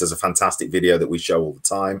of him, he does a fantastic video that we show all the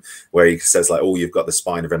time, where he says like, "Oh, you've got the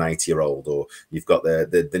spine of an 80-year-old, or you've got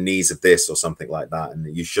the knees of this, or something like that,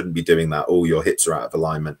 and you shouldn't be doing that. Oh, your hips are out of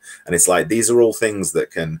alignment." And it's like these are all things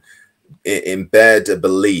that can embed a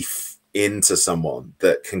belief into someone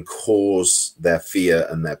that can cause their fear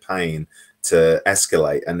and their pain to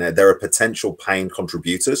escalate, and there are potential pain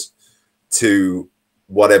contributors to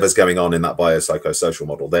whatever's going on in that biopsychosocial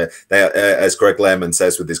model. They as Greg Lerman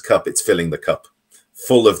says with his cup, it's filling the cup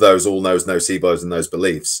full of those nocebos and those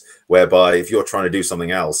beliefs, whereby if you're trying to do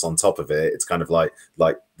something else on top of it, it's kind of like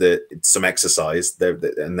some exercise,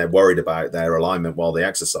 and they're worried about their alignment while they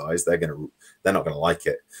exercise, they're not going to like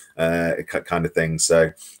it, kind of thing.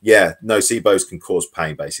 So yeah, nocebos can cause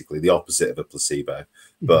pain, basically the opposite of a placebo,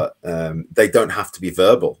 but they don't have to be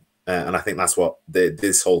verbal, and I think that's what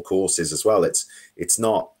this whole course is as well. It's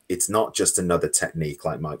not just another technique,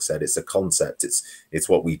 like Mike said. It's a concept. It's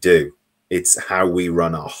what we do. It's how we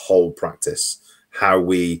run our whole practice, how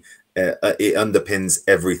we it underpins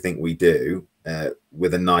everything we do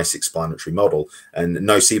with a nice explanatory model, and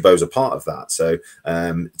nocebos are part of that. So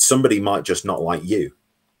somebody might just not like you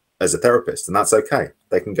as a therapist, and that's okay.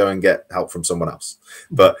 They can go and get help from someone else,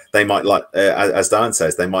 but they might like, as Diane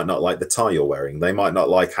says, they might not like the tie you're wearing. They might not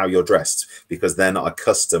like how you're dressed because they're not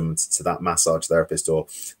accustomed to that massage therapist or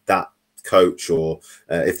that coach, or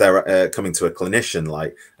if they're coming to a clinician,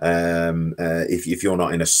 like if you're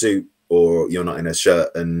not in a suit or you're not in a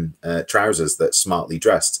shirt and trousers that's smartly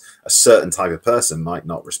dressed, a certain type of person might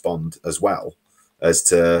not respond as well as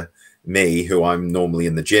to me, who I'm normally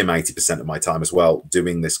in the gym 80% of my time as well,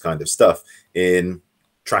 doing this kind of stuff in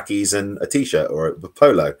trackies and a t-shirt or a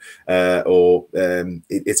polo,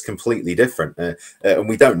 it's completely different, and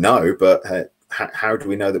we don't know. But how do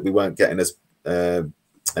we know that we weren't getting us the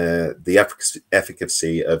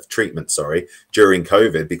efficacy of treatment, during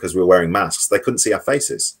COVID, because we were wearing masks? They couldn't see our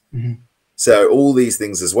faces. So all these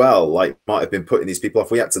things as well, like, might have been putting these people off.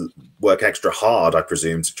 We had to work extra hard, I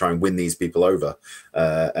presume, to try and win these people over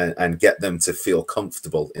and get them to feel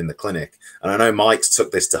comfortable in the clinic. And I know Mike's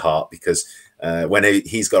took this to heart, because when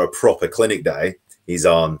he's got a proper clinic day, he's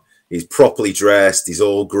properly dressed, he's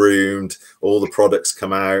all groomed, all the products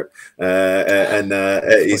come out, and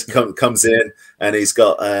he's comes in, and he's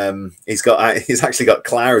actually got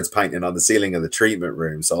clouds painting on the ceiling of the treatment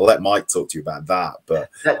room. So I'll let Mike talk to you about that. But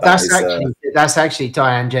that's actually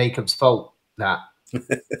Diane Jacobs' fault, that.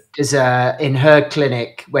 Because in her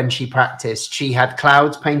clinic, when she practiced, she had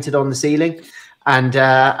clouds painted on the ceiling. And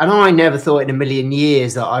I never thought in a million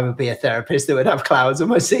years that I would be a therapist that would have clouds on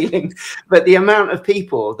my ceiling. But the amount of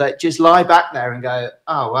people that just lie back there and go,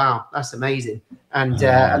 "Oh, wow, that's amazing." and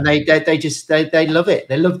they love it.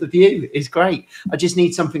 They love the view. It's great. I just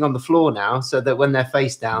need something on the floor now, so that when they're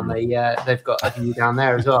face down, they've got a view down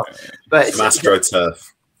there as well. But it's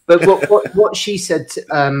AstroTurf. But what she said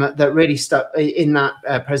that really stuck in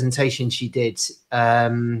that presentation she did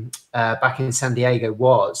back in San Diego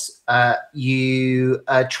was you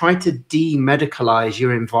try to demedicalize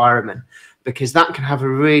your environment, because that can have a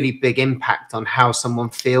really big impact on how someone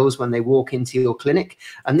feels when they walk into your clinic.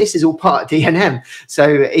 And this is all part of DNM.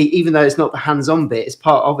 So even though it's not the hands-on bit, it's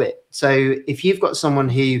part of it. So if you've got someone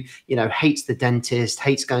who, hates the dentist,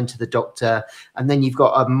 hates going to the doctor, and then you've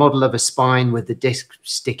got a model of a spine with the disc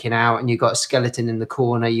sticking out, and you've got a skeleton in the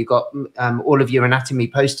corner, you've got all of your anatomy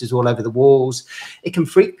posters all over the walls, it can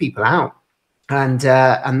freak people out. And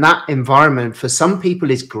that environment for some people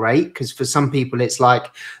is great, because for some people it's like,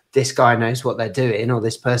 this guy knows what they're doing, or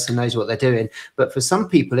this person knows what they're doing. But for some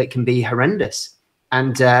people it can be horrendous,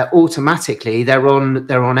 and automatically they're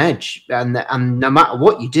on edge, and no matter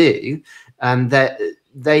what you do, that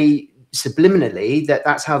they subliminally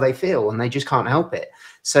that's how they feel, and they just can't help it.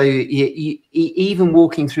 So even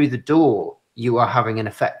walking through the door, you are having an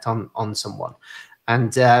effect on someone.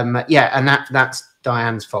 And and that's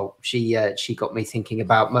Diane's fault. She got me thinking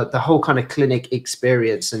about the whole kind of clinic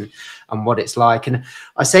experience and what it's like. And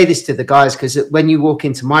I say this to the guys, because when you walk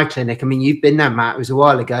into my clinic, I mean, you've been there, Matt, it was a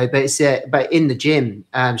while ago, but it's but in the gym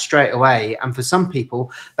straight away. And for some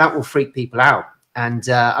people that will freak people out. And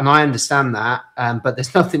I understand that, but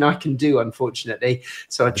there's nothing I can do, unfortunately.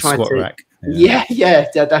 So I try to rack. Yeah,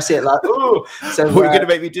 that's it. Like, oh, so what are you going to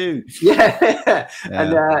make me do? Yeah.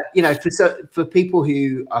 And for people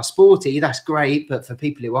who are sporty, that's great, but for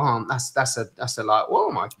people who aren't, that's a like,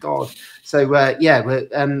 oh my god. So I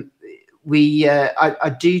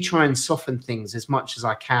do try and soften things as much as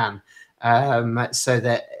I can, so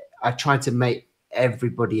that I try to make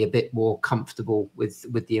everybody a bit more comfortable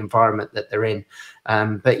with the environment that they're in.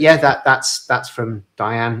 But yeah, that's from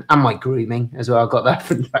Diane, and my grooming as well. I got that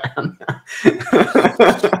from Diane.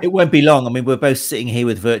 It won't be long. I mean, we're both sitting here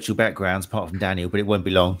with virtual backgrounds, apart from Daniel, but it won't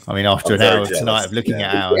be long. I mean, after an hour tonight of looking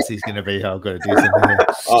at ours, he's going to be, I've got to do something here.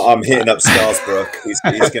 I'm hitting up Scarsbrook.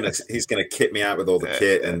 He's gonna kit me out with all the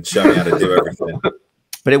kit and show me how to do everything.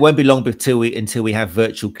 But it won't be long until we have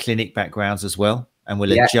virtual clinic backgrounds as well. And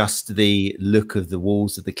we'll adjust the look of the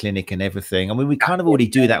walls of the clinic and everything. I mean, we kind of already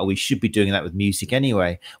do that, or we should be doing that with music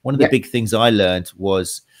anyway. One of the big things I learned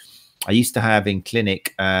was I used to have in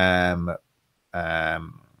clinic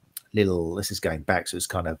this is going back, so it's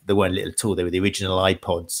kind of, they weren't little at all, they were the original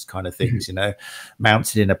iPods kind of things,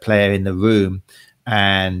 mounted in a player in the room.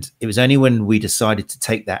 And it was only when we decided to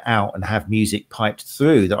take that out and have music piped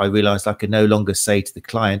through that I realized I could no longer say to the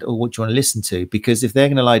client, oh, what do you want to listen to? Because if they're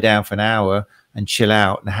going to lie down for an hour and chill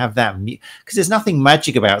out and have that, because there's nothing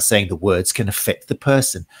magic about saying the words can affect the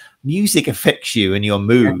person. Music affects you and your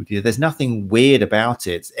mood. There's nothing weird about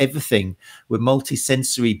it. It's everything. We're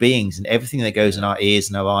multi-sensory beings, and everything that goes in our ears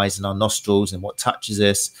and our eyes and our nostrils and what touches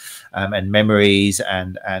us, and memories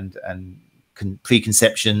and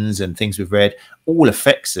preconceptions and things we've read, all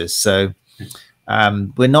affects us. So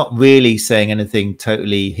we're not really saying anything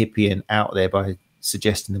totally hippie and out there by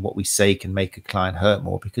suggesting that what we say can make a client hurt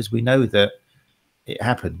more, because we know that it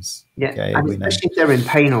happens. And especially if they're in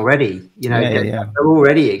pain already, they're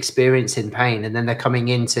already experiencing pain, and then they're coming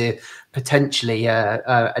into potentially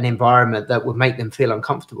an environment that would make them feel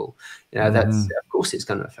uncomfortable. That's of course it's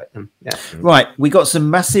going to affect them. Right, we got some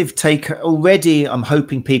massive take already. I'm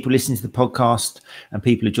hoping people listening to the podcast and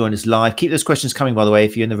people who join us live, keep those questions coming, by the way.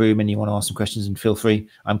 If you're in the room and you want to ask some questions, and feel free,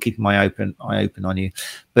 I'm keeping my eye open on you.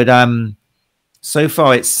 But so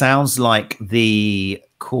far it sounds like the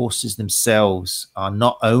courses themselves are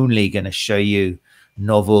not only going to show you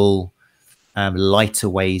novel, lighter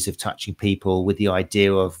ways of touching people, with the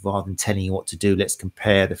idea of, rather than telling you what to do, let's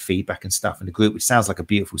compare the feedback and stuff in the group, which sounds like a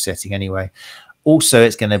beautiful setting anyway. Also,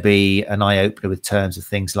 it's going to be an eye-opener with terms of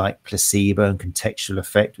things like placebo and contextual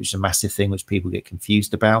effect, which is a massive thing which people get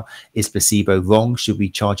confused about. Is placebo wrong? Should we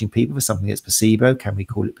be charging people for something that's placebo? Can we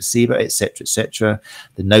call it placebo, etc., etc.?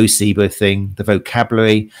 The nocebo thing, the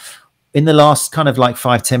vocabulary. In the last kind of like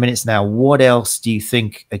 5-10 minutes now, what else do you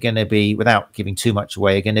think are going to be, without giving too much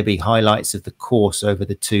away, are going to be highlights of the course over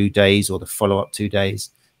the 2 days, or the follow-up 2 days,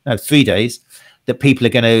 no, 3 days, that people are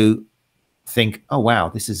going to think, oh, wow,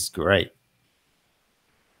 this is great?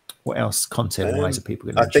 What else content-wise are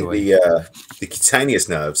people going to enjoy? I think the cutaneous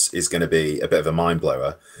nerves is going to be a bit of a mind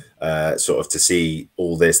blower, sort of to see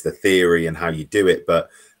all this, the theory and how you do it. But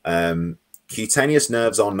cutaneous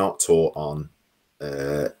nerves are not taught on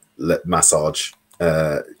massage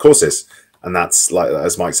courses, and that's, like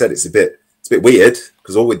as Mike said, it's a bit weird,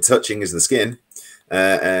 because all we're touching is the skin.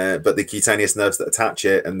 but the cutaneous nerves that attach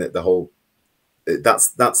it, and the whole,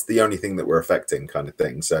 that's the only thing that we're affecting, kind of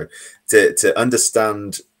thing. So to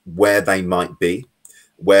understand where they might be,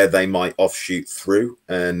 where they might offshoot through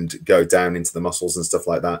and go down into the muscles and stuff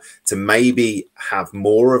like that, to maybe have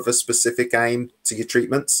more of a specific aim to your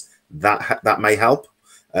treatments, that may help.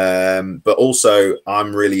 But also,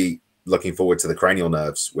 I'm really looking forward to the cranial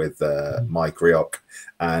nerves with Mike Rioch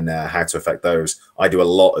and how to affect those. I do a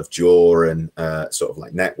lot of jaw and sort of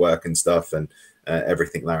like network and stuff, and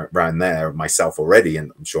everything around there myself already,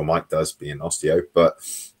 and I'm sure Mike does, being osteo. But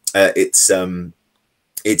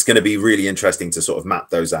it's going to be really interesting to sort of map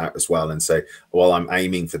those out as well and say, well, I'm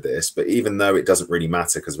aiming for this, but even though it doesn't really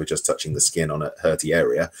matter because we're just touching the skin on a hurty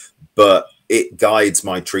area, but it guides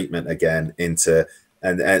my treatment again into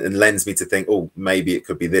and lends me to think, oh, maybe it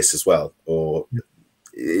could be this as well, or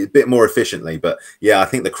a bit more efficiently. But yeah, I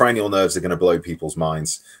think the cranial nerves are going to blow people's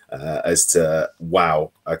minds as to,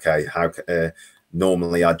 wow, okay, how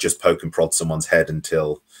normally I'd just poke and prod someone's head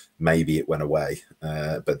until maybe it went away,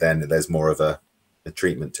 but then there's more of a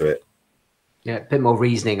treatment to it. Yeah, a bit more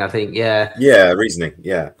reasoning, I think. Yeah, reasoning.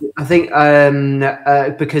 Yeah, I think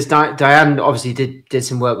because Diane obviously did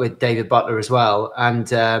some work with David Butler as well,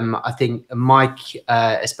 and I think Mike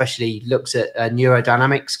especially looks at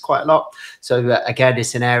neurodynamics quite a lot. So again,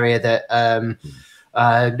 it's an area that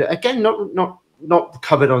again not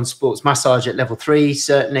covered on sports massage at level 3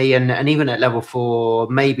 certainly, and even at level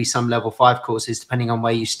 4, maybe some level 5 courses depending on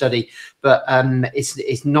where you study. But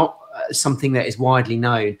it's not something that is widely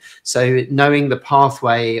known. So knowing the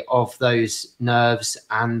pathway of those nerves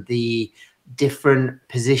and the different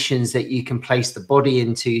positions that you can place the body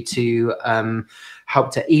into to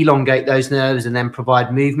help to elongate those nerves and then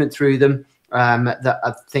provide movement through them, that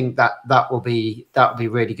I think that will be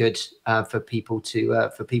really good for people to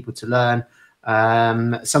learn.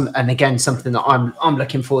 And again, something that I'm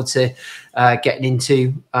looking forward to getting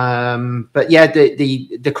into. But yeah,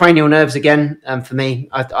 the cranial nerves again, for me,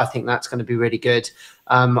 I think that's going to be really good.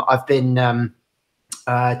 I've been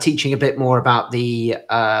teaching a bit more about the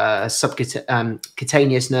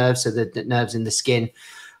subcutaneous nerves, so the nerves in the skin,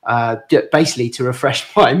 basically to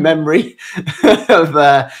refresh my memory of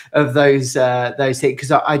those things,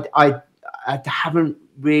 because I haven't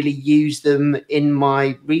really used them in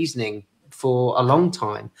my reasoning for a long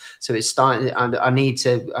time. So it's starting, and I need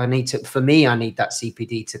to for me, I need that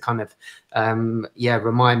CPD to kind of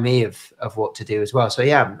remind me of what to do as well. So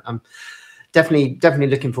yeah, I'm definitely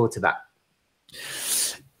looking forward to that.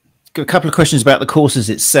 Got a couple of questions about the courses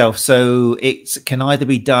itself. So it can either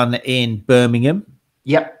be done in Birmingham,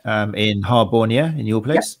 in Harbornia, in your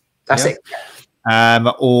place, that's it,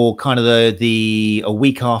 or kind of a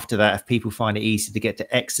week after that, if people find it easy to get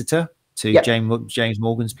to Exeter, to James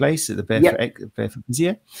Morgan's place at the Barefoot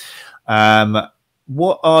Physio.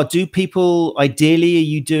 Do people ideally, are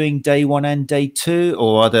you doing day 1 and day 2,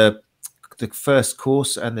 or are the first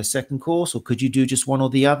course and the second course, or could you do just one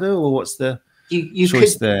or the other, or what's the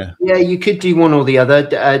choice there? Yeah, you could do one or the other.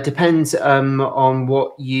 Depends on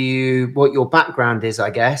what your background is,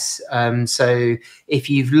 I guess. So if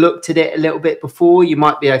you've looked at it a little bit before, you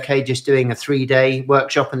might be okay just doing a 3-day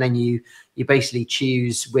workshop, and then you basically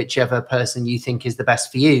choose whichever person you think is the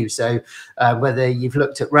best for you. So whether you've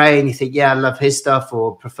looked at Ray and you think, yeah, I love his stuff,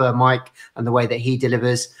 or prefer Mike and the way that he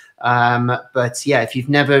delivers. But yeah, if you've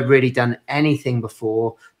never really done anything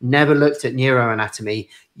before, never looked at neuroanatomy,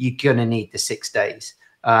 you're going to need the 6 days.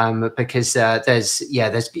 Because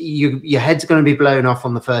your head's going to be blown off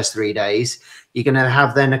on the first 3 days. You're going to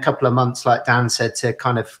have then a couple of months, like Dan said, to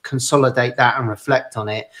kind of consolidate that and reflect on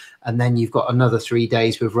it. And then you've got another 3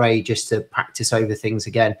 days with Ray just to practice over things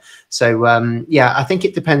again. So I think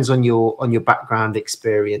it depends on your background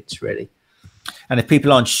experience, really. And if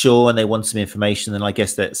people aren't sure and they want some information, then I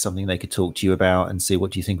guess that's something they could talk to you about and see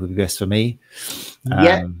what do you think would be best for me.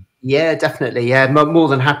 Yeah, definitely. Yeah, I'm more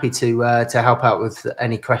than happy to help out with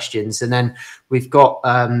any questions. And then we've got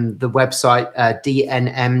the website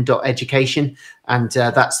dnm.education, and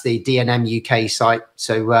that's the DNM UK site.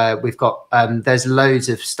 So we've got there's loads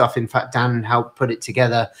of stuff. In fact, Dan helped put it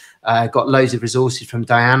together. Got loads of resources from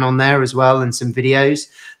Diane on there as well, and some videos.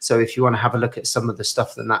 So if you want to have a look at some of the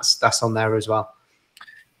stuff, then that's on there as well.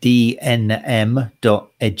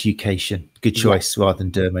 dnm.education. Good choice, rather than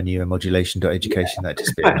Dermoneuromodulation.education. That'd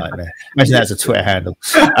just be a nightmare. Imagine that's a Twitter handle.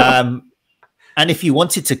 And if you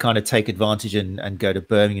wanted to kind of take advantage and go to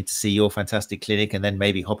Birmingham to see your fantastic clinic, and then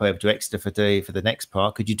maybe hop over to Exeter for the next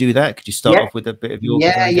part, could you do that? Could you start off with a bit of your?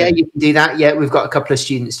 Yeah, you can do that. Yeah, we've got a couple of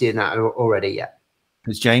students doing that already. Yeah,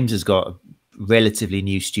 because James has got a relatively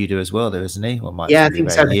new studio as well, there, isn't he? Well, I think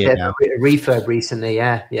so. A refurb recently.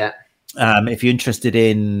 Yeah. If you're interested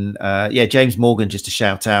in, James Morgan, just a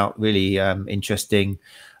shout out, really interesting,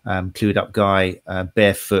 clued up guy,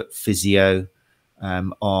 Barefoot Physio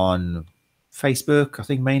on Facebook, I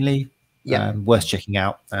think mainly. Yeah, worth checking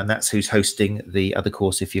out, and that's who's hosting the other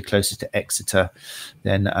course. If you're closer to Exeter,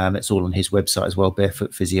 then it's all on his website as well,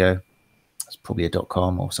 Barefoot Physio. It's probably a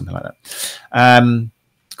 .com or something like that.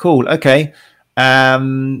 Cool. Okay.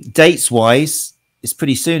 Dates wise, it's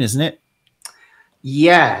pretty soon, isn't it?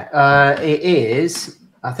 Yeah, it is.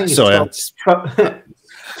 I think it's Sorry, 12th,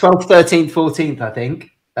 13th, 14th, I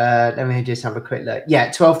think. Let me just have a quick look.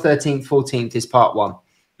 Yeah, 12th, 13th, 14th is part 1.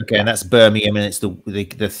 Okay, and that's Birmingham, and it's the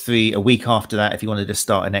a week after that if you wanted to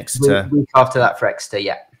start in Exeter. Week after that for Exeter,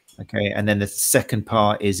 yeah. Okay, and then the second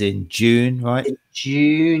part is in June, right? In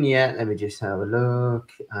June, yeah. Let me just have a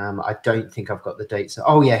look. I don't think I've got the dates.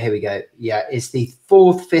 Oh, yeah, here we go. Yeah, it's the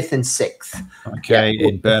 4th, 5th, and 6th. Okay, yeah,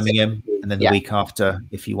 in Birmingham, and then the yeah. week after,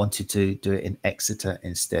 if you wanted to do it in Exeter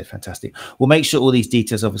instead. Fantastic. We'll make sure all these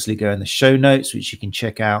details obviously go in the show notes, which you can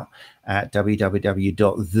check out at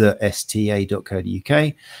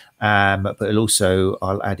www.thesta.co.uk. But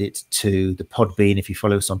I'll add it to the Podbean. If you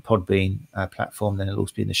follow us on Podbean platform, then it'll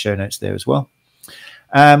also be in the show notes there as well.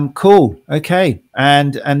 Cool. Okay.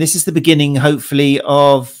 And this is the beginning, hopefully,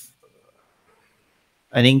 of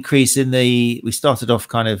an increase in we started off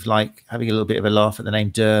kind of like having a little bit of a laugh at the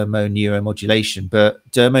name Dermoneuromodulation, but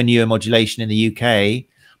Dermoneuromodulation in the UK,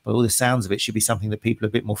 by all the sounds of it, should be something that people are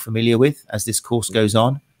a bit more familiar with as this course goes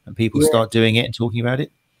on and people start doing it and talking about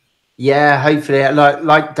it. Yeah, hopefully,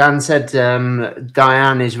 like Dan said,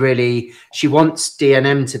 Diane is really, she wants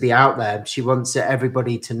DNM to be out there. She wants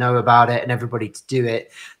everybody to know about it and everybody to do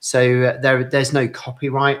it. So there's no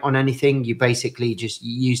copyright on anything. You basically just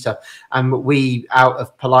use stuff. And we, out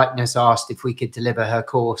of politeness, asked if we could deliver her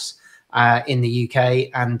course in the UK,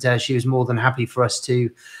 and she was more than happy for us to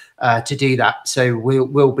do that. So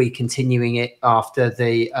we'll be continuing it after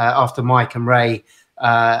after Mike and Ray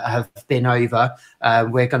have been over.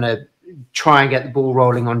 We're going to try and get the ball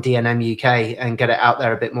rolling on DNM UK and get it out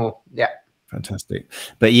there a bit more. Yeah. Fantastic.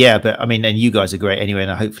 But I mean, and you guys are great anyway.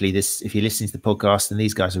 And hopefully if you're listening to the podcast, and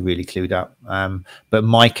these guys are really clued up. But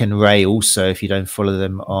Mike and Ray also, if you don't follow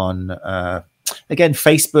them on, again,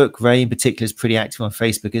 Facebook, Ray in particular is pretty active on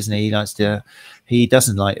Facebook, isn't he? He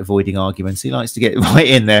doesn't like avoiding arguments. He likes to get right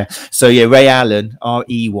in there. So yeah, Ray Allen,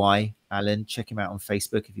 R-E-Y Allen, check him out on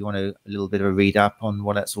Facebook if you want a little bit of a read up on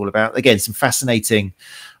what that's all about. Again, some fascinating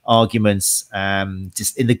arguments,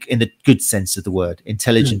 just in the good sense of the word,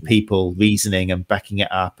 intelligent people reasoning and backing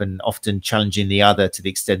it up, and often challenging the other to the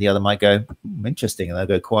extent the other might go, interesting, and they'll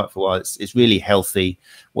go quiet for a while. It's really healthy,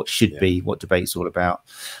 what should be, what debate's all about.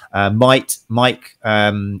 Mike,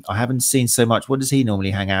 I haven't seen so much. What does he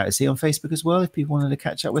normally hang out? Is he on Facebook as well, if people wanted to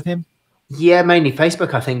catch up with him? Yeah, mainly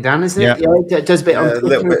Facebook, I think, Dan, isn't it? Yeah, it does a bit on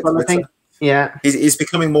Twitter, I think. Yeah, he's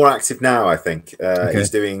becoming more active now, I think. He's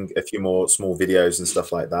doing a few more small videos and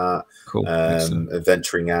stuff like that. Cool.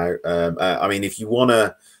 Venturing out. I mean, if you want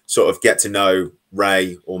to sort of get to know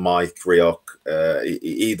Ray or Mike Rioch,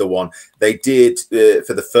 either one, they did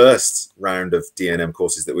for the first round of DNM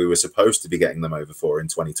courses that we were supposed to be getting them over for in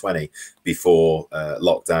 2020 before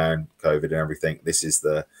lockdown, COVID, and everything. This is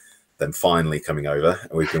them finally coming over,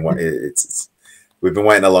 and we've been we've been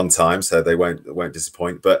waiting a long time, so they won't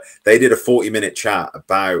disappoint. But they did a 40-minute chat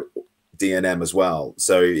about DNM as well.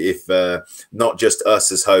 So if not just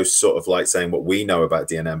us as hosts sort of like saying what we know about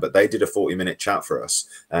DNM, but they did a 40-minute chat for us,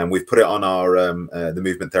 and we've put it on our the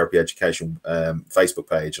Movement Therapy Education Facebook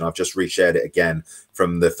page, and I've just reshared it again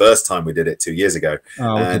from the first time we did it 2 years ago.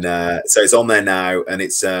 And so it's on there now, and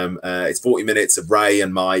it's 40 minutes of Ray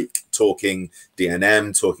and Mike talking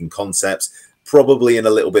DNM, talking concepts, probably in a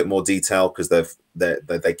little bit more detail because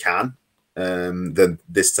they can than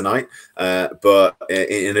this tonight, but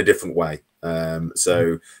in a different way.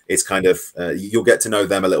 So it's kind of you'll get to know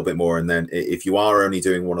them a little bit more, and then if you are only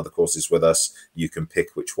doing one of the courses with us, you can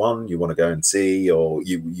pick which one you want to go and see, or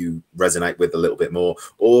you resonate with a little bit more,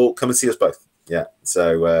 or come and see us both. Yeah,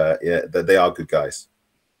 so yeah, they are good guys.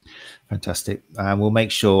 Fantastic. We'll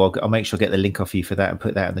make sure I'll make sure I get the link off you for that and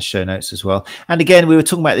put that in the show notes as well. And again, we were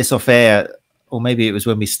talking about this off air, or maybe it was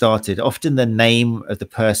when we started. Often the name of the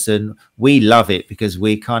person, we love it because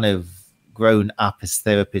we kind of grown up as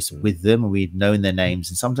therapists with them, and we'd known their names,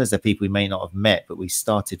 and sometimes they're people we may not have met, but we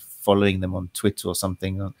started following them on Twitter or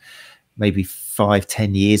something maybe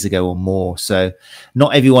 5-10 years ago or more. So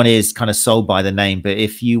not everyone is kind of sold by the name, but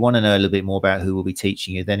if you want to know a little bit more about who will be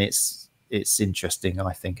teaching you, then it's interesting,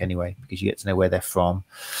 I think, anyway, because you get to know where they're from.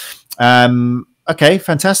 Okay,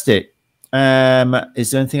 fantastic.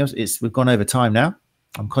 Is there anything else? We've gone over time now.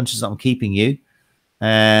 I'm conscious that I'm keeping you.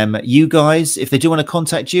 You guys, if they do want to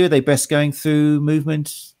contact you, are they best going through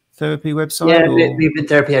Movement Therapy website? Yeah, Movement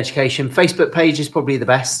Therapy Education. Facebook page is probably the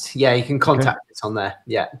best. Yeah, you can contact us on there.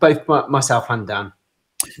 Yeah, both myself and Dan.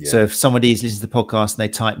 Yeah. So if somebody is listening to the podcast and they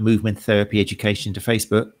type Movement Therapy Education to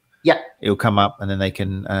Facebook, yeah, it'll come up, and then they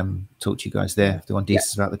can talk to you guys there if they want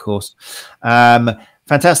details about the course.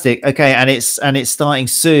 Fantastic. Okay, and it's starting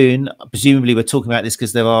soon. Presumably, we're talking about this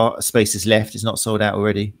because there are spaces left. It's not sold out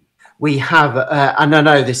already. We have, and I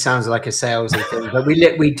know this sounds like a salesy thing, but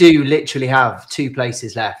we do literally have 2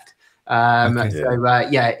 places left.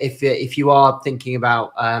 If you are thinking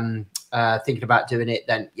about doing it,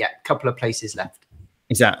 then a couple of places left.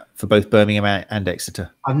 Is that for both Birmingham and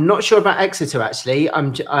Exeter? I'm not sure about Exeter actually.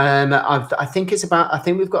 I think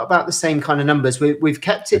we've got about the same kind of numbers. We've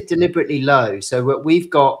kept it deliberately low, so we've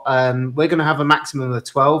got we're going to have a maximum of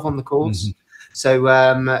 12 on the course. Mm-hmm. So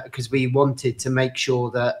because we wanted to make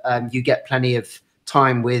sure that you get plenty of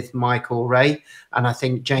time with Mike or Ray, and I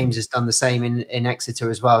think James has done the same in Exeter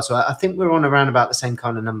as well. So I think we're on around about the same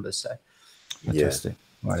kind of numbers. So fantastic.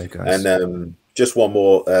 Right, guys. And just one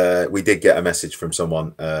more, we did get a message from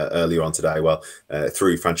someone earlier on today,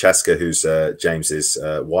 through Francesca, who's James's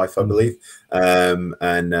wife, I believe, and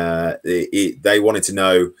they wanted to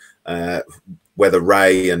know whether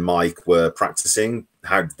Ray and Mike were practicing,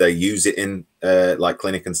 how they use it in like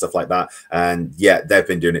clinic and stuff like that. And yeah, they've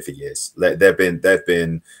been doing it for years. They've been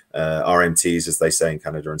RMTs, as they say in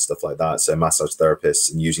Canada, and stuff like that. So massage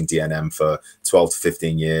therapists, and using DNM for 12 to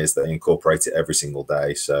 15 years. They incorporate it every single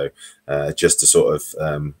day. So just to sort of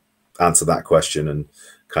answer that question and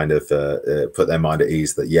kind of put their mind at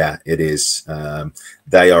ease that it is,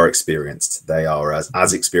 they are experienced. They are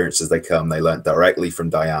as experienced as they come. They learned directly from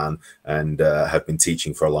Diane and have been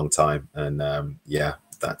teaching for a long time. And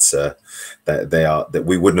that's that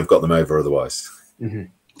we wouldn't have got them over otherwise. Mm-hmm.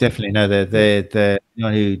 Definitely. No, they're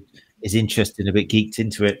anyone who is interested, a bit geeked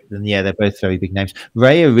into it, then they're both very big names.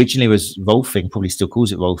 Ray originally was Rolfing, probably still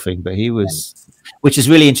calls it Rolfing, but he was, which is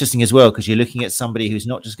really interesting as well, because you're looking at somebody who's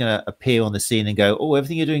not just going to appear on the scene and go, oh,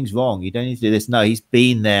 everything you're doing is wrong, you don't need to do this. No, he's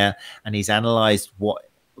been there and he's analyzed what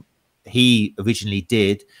he originally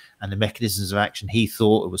did and the mechanisms of action he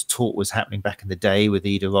thought was taught was happening back in the day with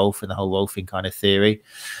Ida Rolf and the whole Rolfing kind of theory,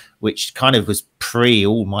 which kind of was pre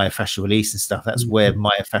all myofascial release and stuff. That's where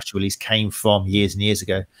myofascial release came from years and years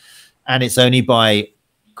ago. And it's only by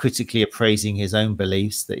critically appraising his own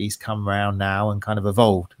beliefs that he's come around now and kind of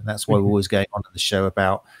evolved. And that's why we're always going on to the show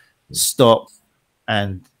about stop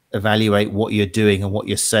and evaluate what you're doing and what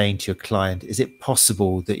you're saying to your client. Is it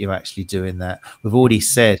possible that you're actually doing that? We've already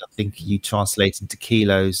said, I think you translate into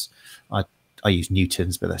kilos. I use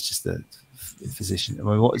newtons, but that's just the physician. I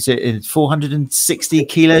mean, what is it? 460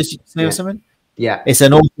 kilos, you say, or something? Yeah, it's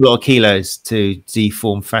an awful lot of kilos to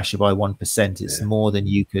deform fascia by 1%. It's more than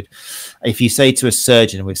you could. If you say to a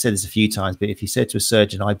surgeon, and we've said this a few times, but if you said to a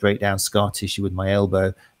surgeon, I break down scar tissue with my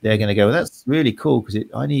elbow, they're going to go, well, that's really cool because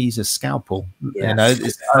I need to use a scalpel. Yeah. You know,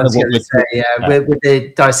 it's kind of what with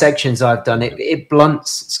the dissections I've done, it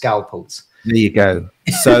blunts scalpels. There you go.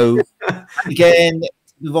 So again,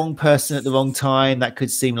 the wrong person at the wrong time. That could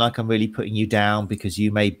seem like I'm really putting you down because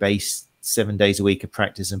you may base 7 days a week of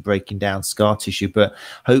practice and breaking down scar tissue, but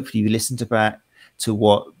hopefully you listened back to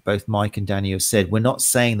what both Mike and Daniel said. We're not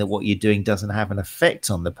saying that what you're doing doesn't have an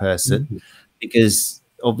effect on the person, because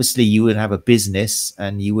obviously you would have a business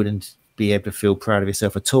and you wouldn't be able to feel proud of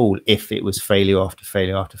yourself at all if it was failure after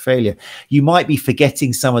failure after failure. You might be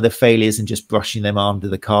forgetting some of the failures and just brushing them under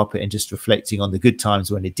the carpet and just reflecting on the good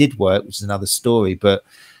times when it did work, which is another story. But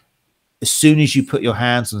as soon as you put your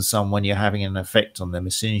hands on someone, you're having an effect on them.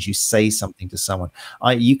 As soon as you say something to someone,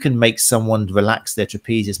 you can make someone relax their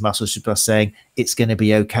trapezius muscles just by saying, it's going to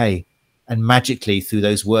be okay. And magically through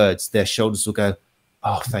those words, their shoulders will go,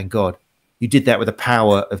 oh, thank God. You did that with the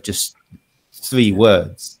power of just 3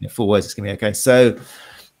 words, 4 words, it's going to be okay. So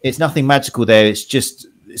it's nothing magical there. It's just,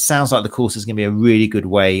 it sounds like the course is going to be a really good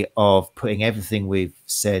way of putting everything we've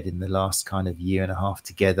said in the last kind of year and a half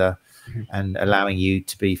together and allowing you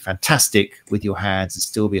to be fantastic with your hands and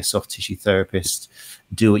still be a soft tissue therapist,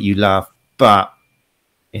 do what you love, but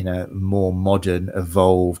in a more modern,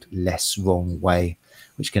 evolved, less wrong way,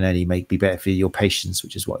 which can only be better for your patients,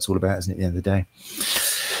 which is what it's all about, isn't it, at the end of the day?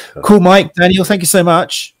 Cool, Mike, Daniel, thank you so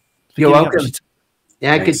much. You're welcome.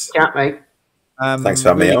 Yeah, thanks. Good chat, mate. Thanks for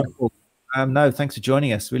having me on. Cool. No, thanks for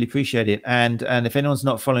joining us. Really appreciate it. And if anyone's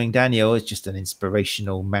not following Daniel, it's just an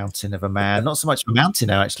inspirational mountain of a man. Not so much a mountain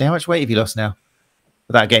now, actually. How much weight have you lost now?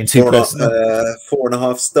 Without getting too personal.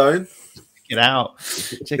 4.5 stone. Check it out.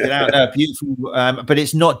 Check it out. No, beautiful. But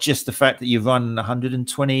it's not just the fact that you run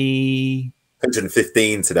 120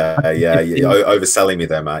 115 today. Yeah, you're overselling me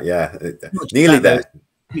there, Matt. Yeah, nearly there.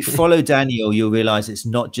 If you follow Daniel, you'll realize it's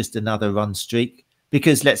not just another run streak,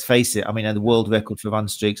 because let's face it, I mean, the world record for run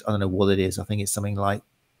streaks, I don't know what it is. I think it's something like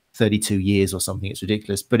 32 years or something. It's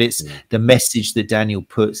ridiculous, but it's the message that Daniel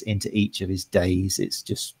puts into each of his days. It's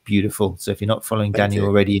just beautiful. So if you're not following Daniel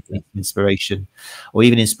already, inspiration, or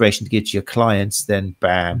even inspiration to give to your clients, then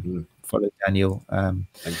bam, follow Daniel.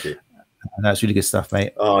 Thank you. And that's really good stuff,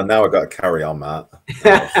 mate. Oh, now I've got to carry on, Matt.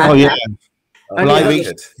 Oh yeah. Well, I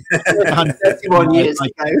reached 31 years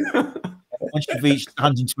ago. Once you've reached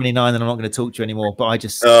 129, then I'm not going to talk to you anymore. But I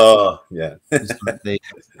just, yeah. the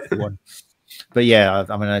one. But yeah,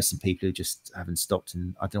 I mean, I know some people who just haven't stopped,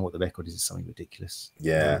 and I don't know what the record is. It's something ridiculous.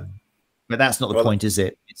 Yeah. But that's not the point, is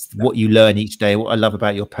it? It's what you learn each day. What I love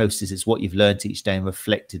about your posts is it's what you've learned each day and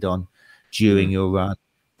reflected on during your run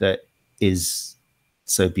that is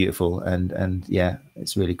so beautiful. And yeah,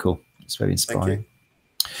 it's really cool. It's very inspiring.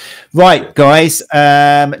 Right, guys,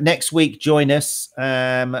 next week join us.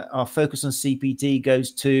 Our focus on CPD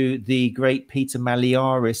goes to the great Peter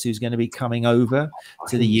Maliaris, who's going to be coming over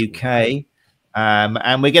to the UK,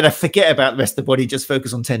 and we're going to forget about the rest of the body, just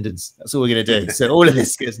focus on tendons. That's all we're going to do. So all of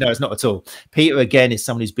this is, no, it's not at all. Peter, again, is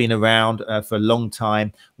someone who's been around for a long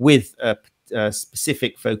time with a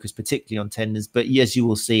specific focus, particularly on tendons, but as you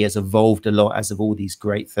will see, has evolved a lot, as of all these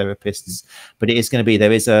great therapists. But it is going to be,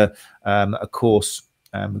 there is a course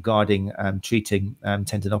regarding treating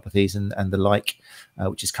tendinopathies and the like,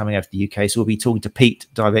 which is coming out of the UK. So we'll be talking to Pete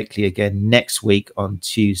directly again next week on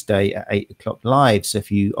Tuesday at 8 o'clock live. So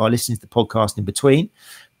if you are listening to the podcast in between,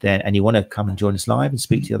 then and you want to come and join us live and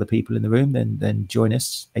speak to the other people in the room, then join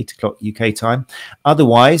us 8 o'clock UK time.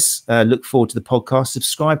 Otherwise, look forward to the podcast.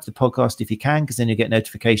 Subscribe to the podcast if you can, because then you get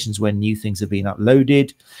notifications when new things have been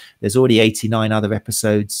uploaded. There's already 89 other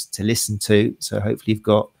episodes to listen to, so hopefully you've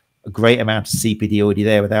got a great amount of CPD already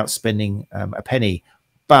there without spending a penny.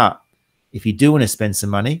 But if you do want to spend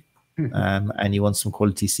some money and you want some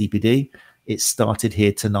quality CPD, it started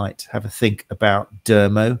here tonight. Have a think about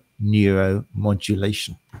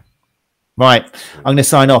Dermoneuromodulation. Right, I'm going to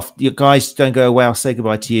sign off. You guys don't go away. I'll say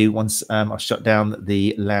goodbye to you once I've shut down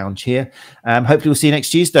the lounge here. Hopefully we'll see you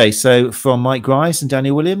next Tuesday. So from Mike Grice and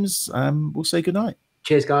Daniel Williams, we'll say goodnight.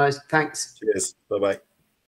 Cheers, guys. Thanks. Cheers. Bye-bye.